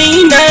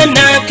sirri na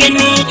naka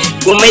ne,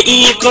 kuma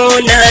iko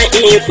na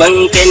ikon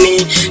ka ne,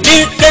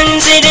 dukkan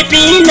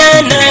zurfi na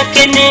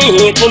naka ne,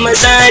 kuma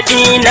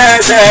zafi na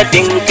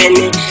zafin ka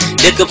ne,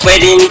 duk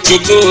farin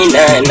ciki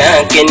na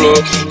naka ne,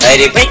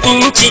 har bakin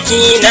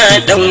ciki na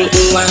dan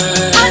uwa.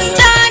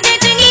 Hanta da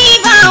jini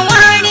ba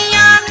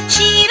wariya,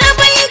 shi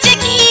rabin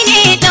jiki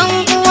ne dan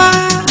uwa,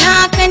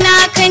 naka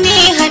naka ne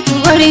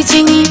haduwar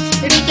jini,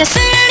 rike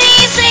sirri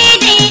sai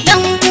dai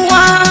dan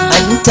uwa.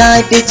 Hanta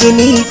da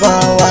jini ba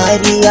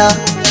wariya,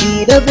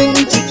 shi rabin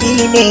jiki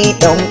ne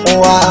dan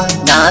uwa,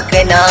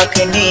 naka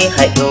naka ne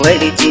haduwar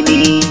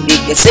jini,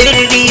 rike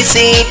sirri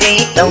sai dai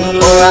dan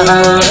uwa.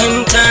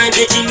 Hanta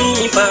da jini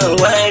ba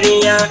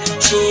wariya,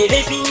 shi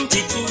rabin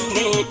jiki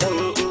ne dan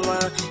uwa,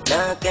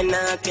 naka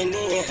naka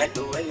ne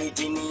haduwar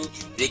jini,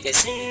 rike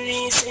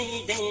sirri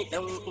sai dai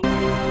dan uwa.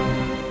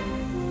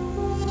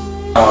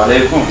 Assalamu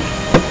alaikum.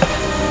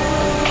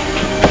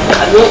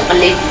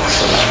 Alaikum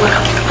assalam wa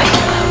rahmatullahi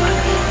wa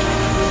barakatuh.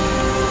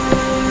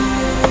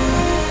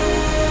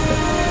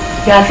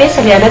 Ya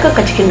Faisal, ya naga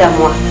ka cikin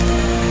damuwa,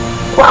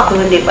 ko akwai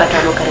wanda ya bata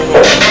maka rai?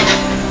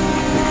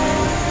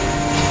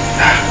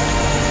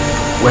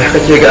 Wai haka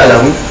ke ga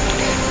alamu?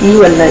 Yi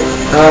wallahi.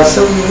 A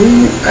san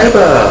ni ai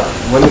ba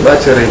wani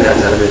bacin rai ne a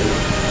tare da ni,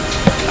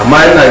 amma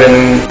ina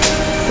ganin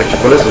ba ki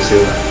kula sosai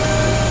ba.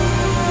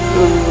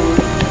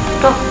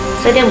 To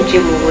sai dai mu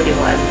ce mu gode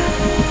wa Allah,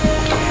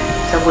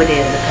 saboda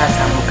yanzu ka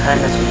samu ka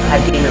nasu, ka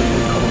daina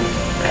zuwa,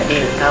 ka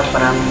daina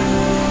takura mu.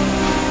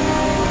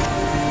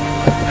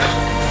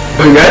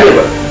 Ban gane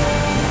ba,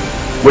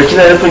 wai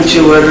kina nufin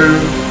cewar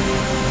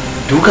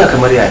duka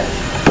kamar yaya?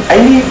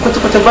 Ai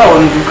kwata-kwata ba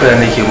wani duka da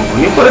nake muku,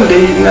 ni kurin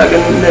dai ina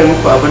ganin ina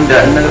muku abin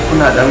da ina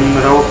kuna dan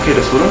rawar kai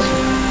da sauransu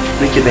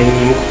nake dan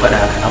yi muku faɗa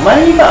haka, amma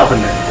ni ba abin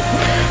nan.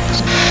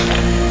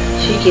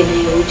 Shi ke na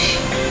ya wuce.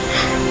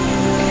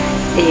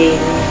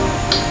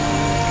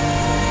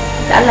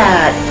 Da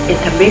Allah ya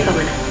tambaye ka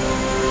mana.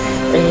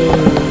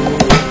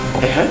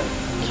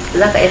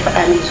 Za ka iya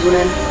faɗa min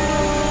sunan?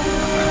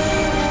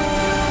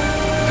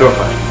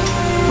 Tofa,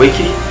 wai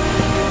ki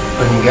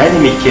ban gane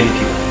me ke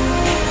nufi ba.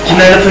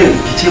 Kina nufin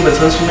ki ce ban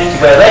san sunan ki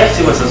ba, za ki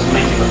ce ban san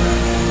sunan ki ba.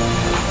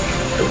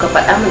 To ka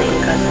faɗa mana in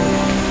ka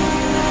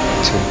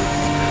san.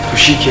 To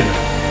shikenan,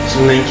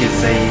 sunan ki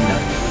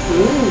Zainab.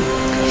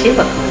 Shi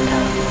ba ka manta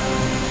ba.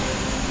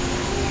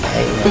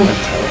 Ai ina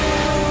manta ba.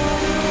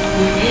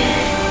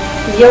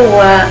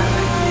 Yawwa,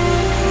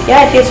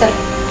 ya Faisal.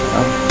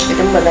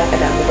 Idan ba za ka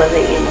damu ba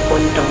zan iya maka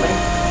wani tambaya.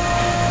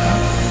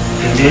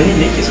 Yanzu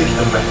ne yake so ki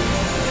tambaya?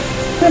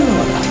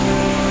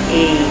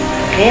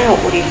 ka yi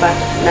haƙuri fa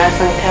na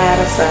san ka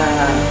rasa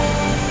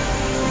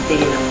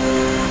daina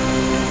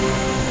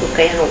to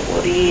ka yi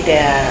haƙuri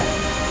da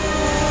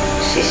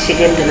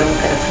shishigen da na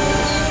muka rasa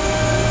su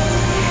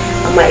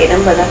amma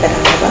idan ba za ka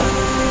damu ba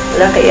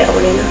za ka iya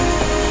aure na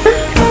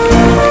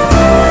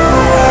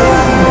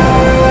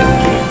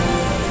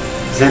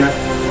Zainab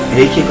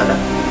me yake faɗa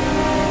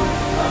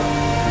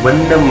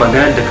wannan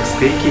maganar da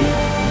gaske yake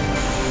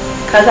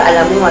kaga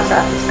alamun wasa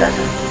a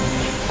fuskata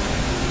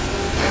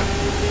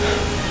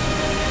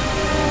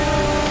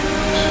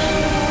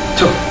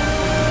to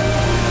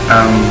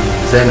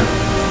Zainab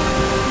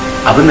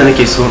abin da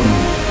nake so in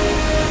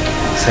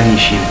sani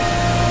shi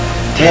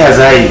ta yaya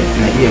za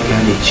na iya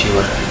gane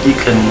cewar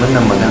hakikanin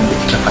wannan maganar da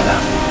kika faɗa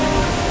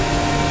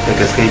da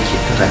gaske yake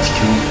tana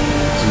cikin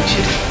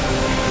zuciyar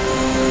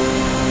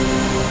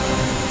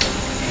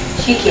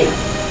shi kenan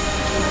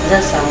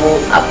zan samu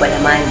abba da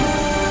mani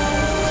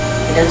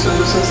idan sun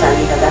zo sun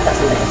sami ka za ka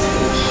san da gaske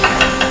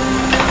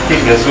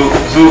kika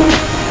zo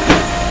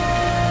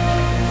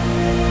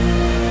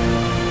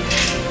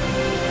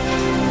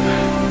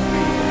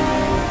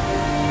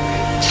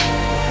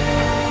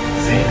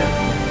Zainab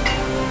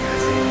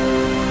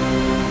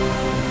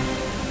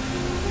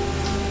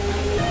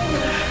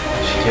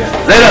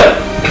Zainab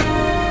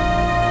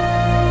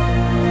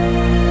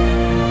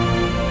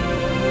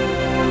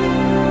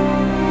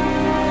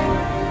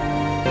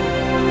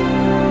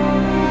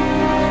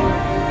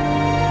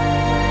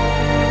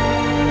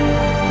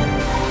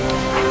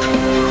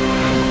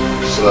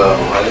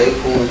Assalamu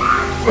alaikum.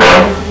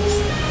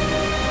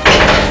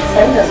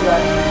 Sanda zuwa.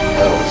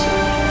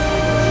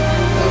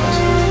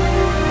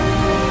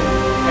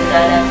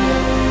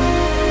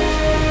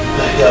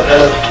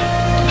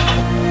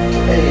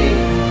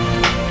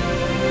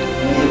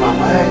 Ni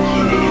mamaki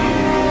ne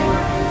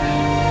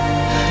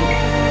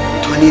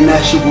to ni na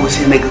shigo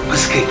sai na ga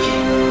fuskarki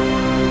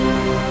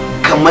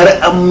kamar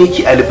an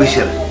miki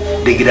albishir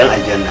da gidan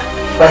aljanna.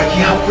 Baki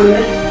hakuri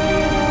ne?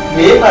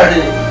 Me ya faru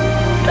ne?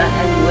 Ba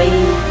ta wai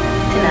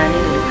tunani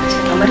da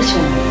lokacin kamar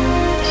shin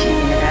shi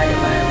ne na da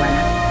bara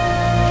bana.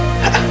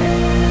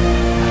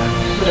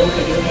 Ko da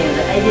muka dinga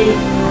yanzu ai dai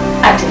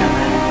a tuna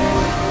bara.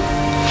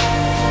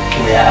 To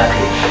ya aka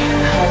yi?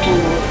 Wato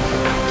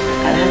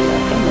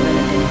alhamdulillah kan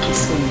magana da nake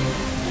so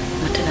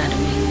ne tana da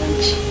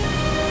muhimmanci.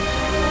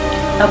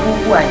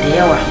 Abubuwa da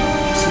yawa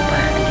sun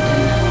faru a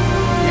gidan nan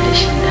na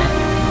rashin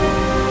daɗi.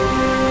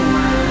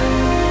 Kuma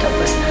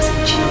tabbas na san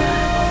cewa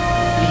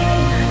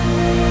laifina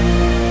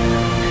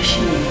ne. Shi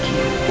ne nake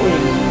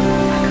koyon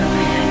akan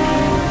hayaƙi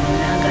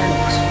na gane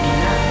kuskure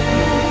na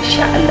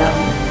insha Allah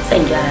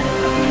zan gyara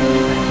da abin da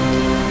ya bari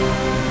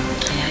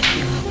hayaƙi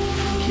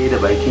ke da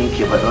bakin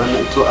ke faɗa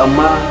wannan to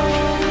amma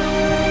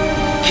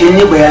kin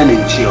yi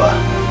bayanin cewa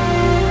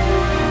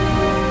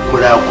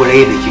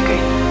kurakurai da kika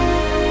yi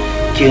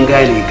kin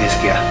gane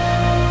gaskiya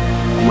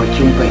kuma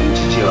kin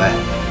fahimci cewa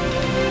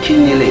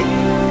kin yi laifi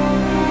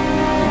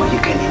kuma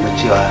kika nemi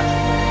cewa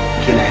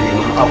kina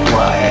neman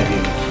afuwa a yafe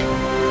miki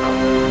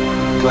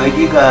to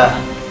hakika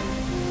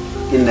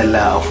inna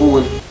Allah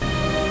afuwun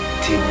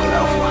tibul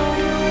afuwa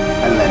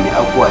Allah ne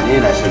afuwa ne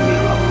yana son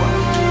mai afuwa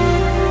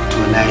to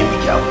na yi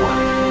miki afuwa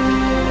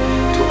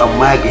to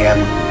amma ga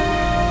yamin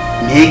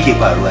me yake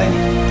faruwa ne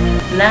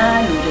na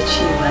lura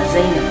cewa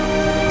Zainab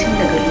tun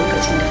daga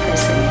lokacin da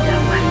Faisal ya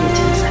dawo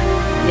hayyacinsa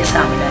ya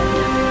samu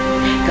lafiya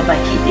ga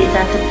baki ɗaya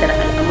ta tattara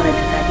al'amuran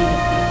ta daina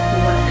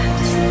kowa da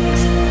hadisi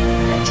Faisal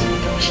ta ce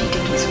ita shi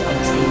take so a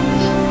matsayin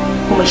miji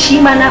kuma shi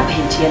ma na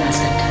fahimci yana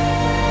son ta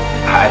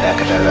a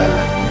dakata da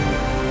Allah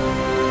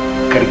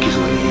karki zo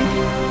ne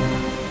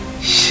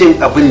shin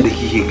abin da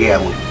kike gaya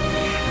mun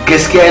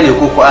gaskiya ne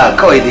ko ko a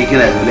kawai dai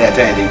kina zolaya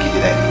ta idan kiji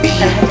daɗi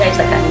ta yi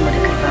tsakanin mu da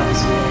kai babu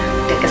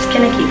soyayya da gaske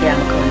nake gaya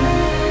maka wannan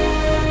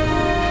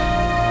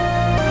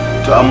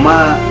to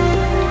amma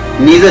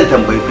ni zan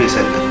tambayi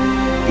Faisal din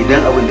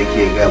idan abin da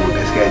ke gaya mun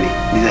gaskiya ne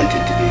ni zan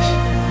tuntube shi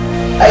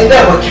ai da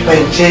ba ki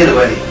fahimce ni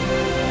bane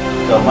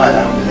to amma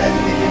alhamdulillah ni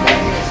ne ke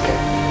gane gaskiya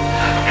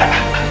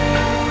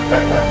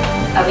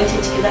abincin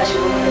ciki za a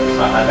shigo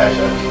mana a da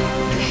shi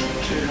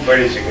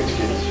bari shiga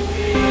cikin shi